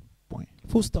leadership. Point.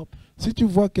 Full stop. Si tu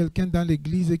vois quelqu'un dans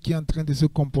l'église qui est en train de se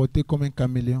comporter comme un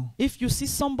caméléon, If you see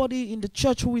somebody in the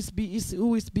church who is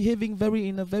behaving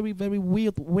in a very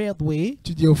weird way,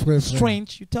 tu dis au frère,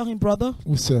 strange, you tell him, brother,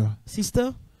 ou sœur, sister,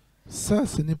 ça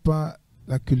ce n'est pas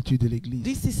la culture de l'église.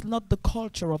 this is not the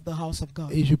culture of the house of God.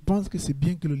 Et je pense que c'est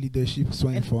bien que le leadership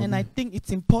soit And I informé. think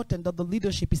it's important that the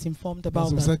leadership is informed C'est about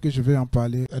pour that. ça que je vais en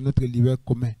parler à notre leader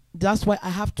commun. That's why I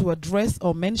have to address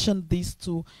or mention this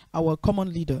to our common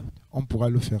leader. On pourra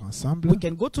le faire ensemble. We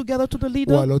can go together to the Ou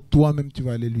leader, alors toi-même tu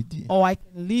vas aller lui dire. or I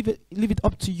can leave it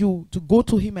up to you to go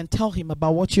to him and tell him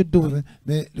about what you're doing. Amen.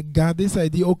 Mais garder ça et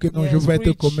dire ok non Yes, je vais être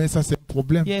preach. commun, ça c'est un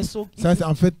problème. Yeah, so Ça c'est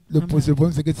en fait le Amen.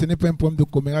 problème, c'est que ce n'est pas un problème de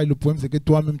commérage, le problème c'est que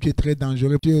toi-même tu es très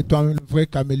dangereux, tu es toi-même le vrai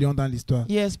caméléon dans l'histoire.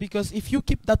 yes, because if you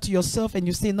keep that to yourself and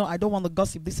you say no, I don't want to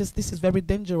gossip, this is very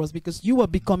dangerous, because you are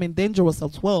becoming dangerous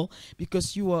as well,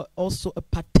 because you are also a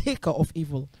partaker of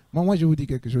evil. Moi je vous dis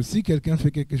quelque chose, si quelqu'un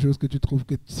fait quelque chose que tu trouves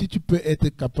que si tu peux être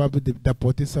capable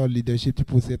d'apporter ça au leadership, tu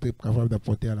peux aussi être capable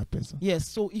d'apporter à la personne. Yes,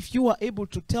 so if you are able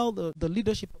to tell the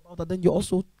leadership about that, then you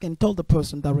also can tell the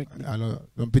person directly. Alors,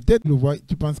 donc peut-être le vois,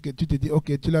 tu penses que tu te dis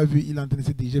ok, tu l'as vu, il est en train de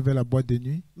se diriger vers la boîte de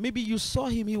nuit. Maybe you saw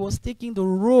him, he was taking the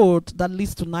road that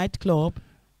leads to nightclub.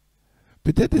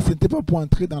 Peut-être que ce n'était pas pour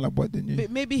entrer dans la boîte de nuit.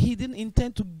 Maybe he didn't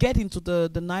intend to get into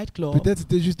the nightclub. Peut-être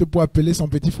c'était juste pour appeler son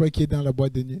petit frère qui est dans la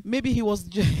boîte de nuit. Maybe he was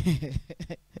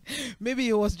maybe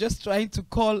he was just trying to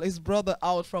call his brother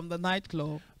out from the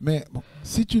nightclub. Mais bon,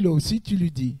 si tu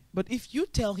lui dis, But if you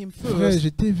tell him frère, first, je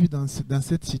t'ai vu dans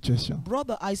cette situation,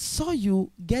 brother, I saw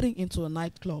you getting into a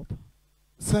nightclub,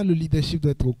 ça le leadership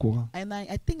doit être au courant. and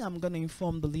I think I'm going to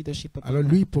inform the leadership about Alors that.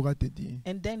 lui il pourra te dire,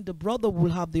 And then the brother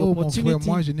will have the oh mon frère, opportunity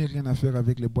moi je n'ai rien à faire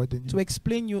avec les boîtes de nuit. to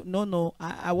explain you, no,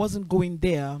 I wasn't going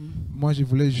there. Moi je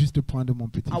voulais juste prendre mon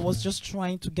petit I was frère. just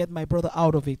trying to get my brother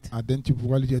out of it. Ah, then tu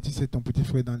pourras lui dire, tu sais, ton petit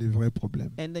frère est dans les vrais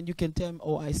problèmes. And then you can tell him,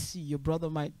 oh, I see, your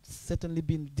brother might certainly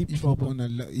be in deep Il faut trouble.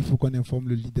 qu'on informe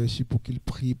le leadership pour qu'il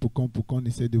prie, pour qu'on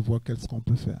essaie de voir qu'est-ce qu'on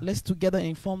peut faire. Let's together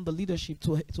inform the leadership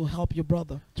to help your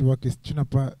brother. Tu vois que tu n'as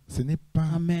pas, ce n'est pas,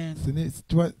 Amen.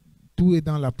 tu vois, tout est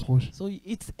dans l'approche. So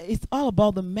it's all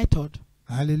about the method,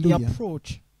 the Alléluia.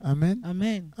 approach. Amen.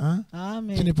 Amen. Hein? Tu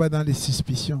n'es Amen. pas dans les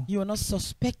suspicions. You are not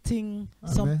suspecting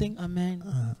Amen. something. Amen.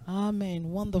 Ah. Amen.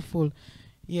 Wonderful.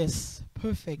 Yes.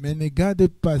 Perfect. Mais ne garde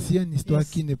pas, s'il y a une histoire Yes.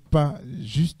 qui n'est pas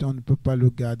juste, on ne peut pas le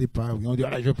garder par. On dit,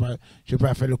 ah, je vais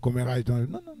pas faire le commérage. Non,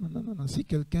 non, non, non, non, non. Si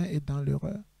quelqu'un est dans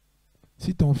l'erreur,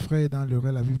 si ton frère est dans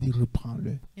l'erreur, la Bible dit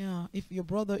reprends-le. Yeah. If your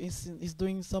brother is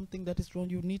doing something that is wrong,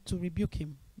 you need to rebuke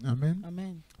him. Amen.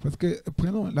 Amen. Parce que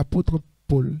prenons l'apôtre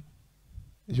Paul.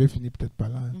 Je vais finir peut-être par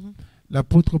là. Hein. Mhm.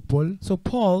 L'apôtre Paul, So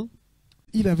Paul,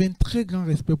 il avait un très grand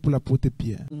respect pour l'apôtre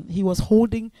Pierre. he was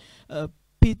holding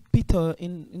Peter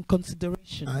in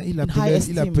consideration, Hein, il in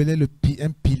high appelait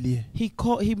un pilier. He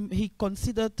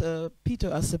considered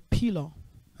Peter as a pillar.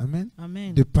 Amen.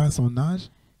 Amen. De par son âge,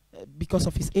 Because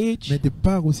of his age, mais de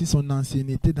par aussi son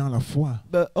ancienneté dans la foi.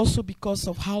 but also because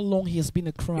of how long he has been a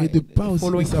Et Christ, de par aussi de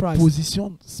following sa Christ,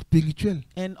 position spirituelle.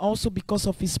 and also because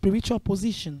of his spiritual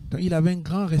position. Donc, il avait un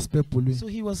grand respect pour lui. So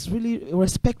he was really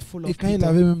respectful Et of quand il Peter.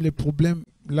 avait même les problèmes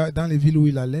là, dans les villes où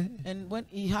il allait, And when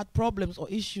he had problems or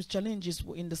issues, challenges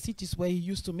in the cities where he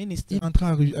used to minister, il entrait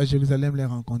à Jérusalem les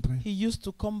rencontrer. he used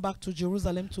to come back to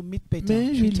Jerusalem to meet Peter. Mais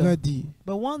un jour, il lui a dit,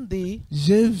 But one day,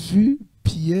 j'ai vu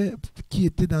Pierre qui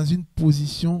était dans une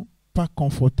position pas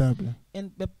confortable.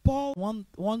 but Paul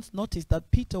once noticed that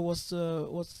Peter was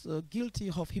guilty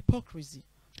of hypocrisy.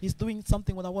 He's doing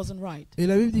something that wasn't right. Et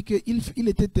la Bible dit que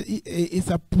et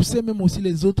ça poussait même aussi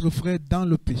les autres frères dans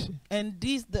le péché, And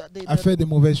à faire de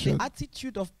mauvaises the choses.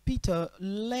 attitude of Peter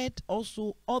led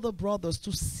also other brothers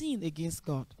to sin against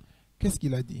God. Qu'est-ce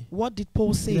qu'il a dit? What did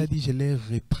Paul Il a say? dit, je l'ai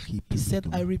repris. He said,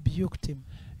 publiquement. I rebuked him.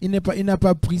 Il n'a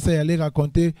pas pris ça et allait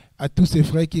raconter à tous ses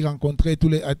frères qu'il rencontrait,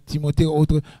 à Timothée et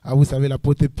autres. Ah, vous savez,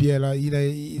 l'apôtre Pierre, là,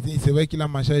 c'est vrai qu'il a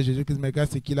marché avec Jésus, mais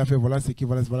regarde ce qu'il a fait, voilà ce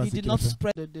qu'il a fait. He did not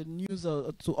spread the news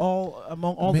to all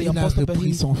among all Mais the il a apostles, but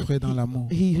repris son frère dans l'amour.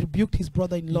 he rebuked his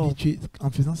brother in Il love. dit,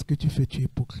 en faisant ce que tu fais, tu es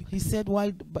hypocrite. He said,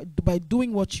 "Why by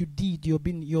doing what you did, you're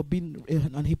being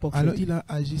an hypocrite." Alors il a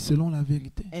agi selon la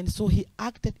vérité. And so he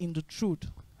acted in the truth.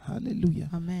 Alléluia.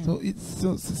 Amen.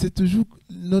 C'est toujours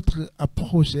notre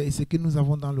approche et ce que nous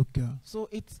avons dans le cœur. So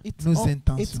it's Nos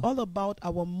intentions. it's all about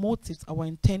our motives, our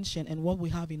intention, and what we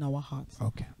have in our hearts.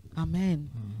 Okay. Amen.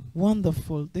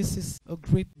 Wonderful. This is a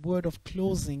great word of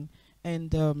closing,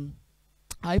 and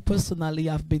I personally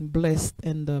have been blessed,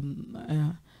 and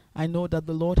I know that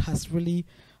the Lord has really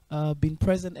been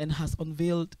present and has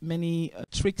unveiled many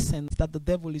tricks and that the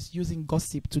devil is using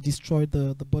gossip to destroy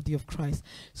the body of Christ.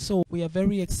 So we are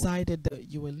very excited that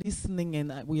you were listening,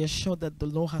 and we are sure that the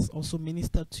Lord has also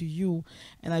ministered to you.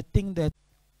 And I think that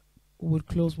we'll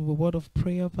close with a word of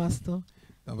prayer, Pastor.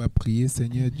 On va prier.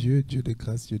 Seigneur Dieu, Dieu de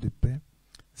grâce, Dieu de paix.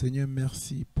 Seigneur,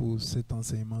 merci pour cet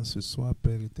enseignement ce soir,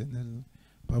 Père éternel.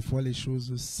 Parfois les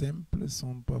choses simples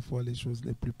sont parfois les choses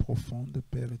les plus profondes.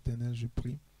 Père éternel, je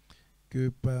prie que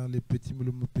par le petit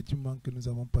moment que nous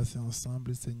avons passé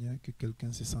ensemble, Seigneur, que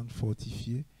quelqu'un se sente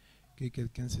fortifié, que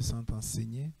quelqu'un se sente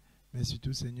enseigné, mais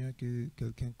surtout, Seigneur, que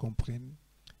quelqu'un comprenne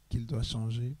qu'il doit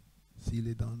changer s'il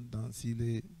est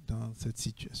dans cette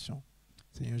situation.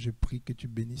 Seigneur, je prie que tu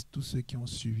bénisses tous ceux qui ont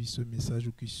suivi ce message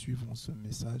ou qui suivront ce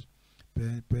message.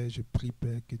 Père, je prie,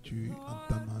 Père, que tu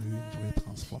entames en eux une vraie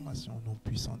transformation au nom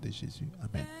puissant de Jésus.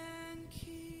 Amen.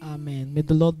 Amen. May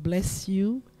the Lord bless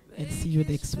you and see you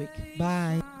next week.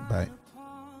 Bye. Bye.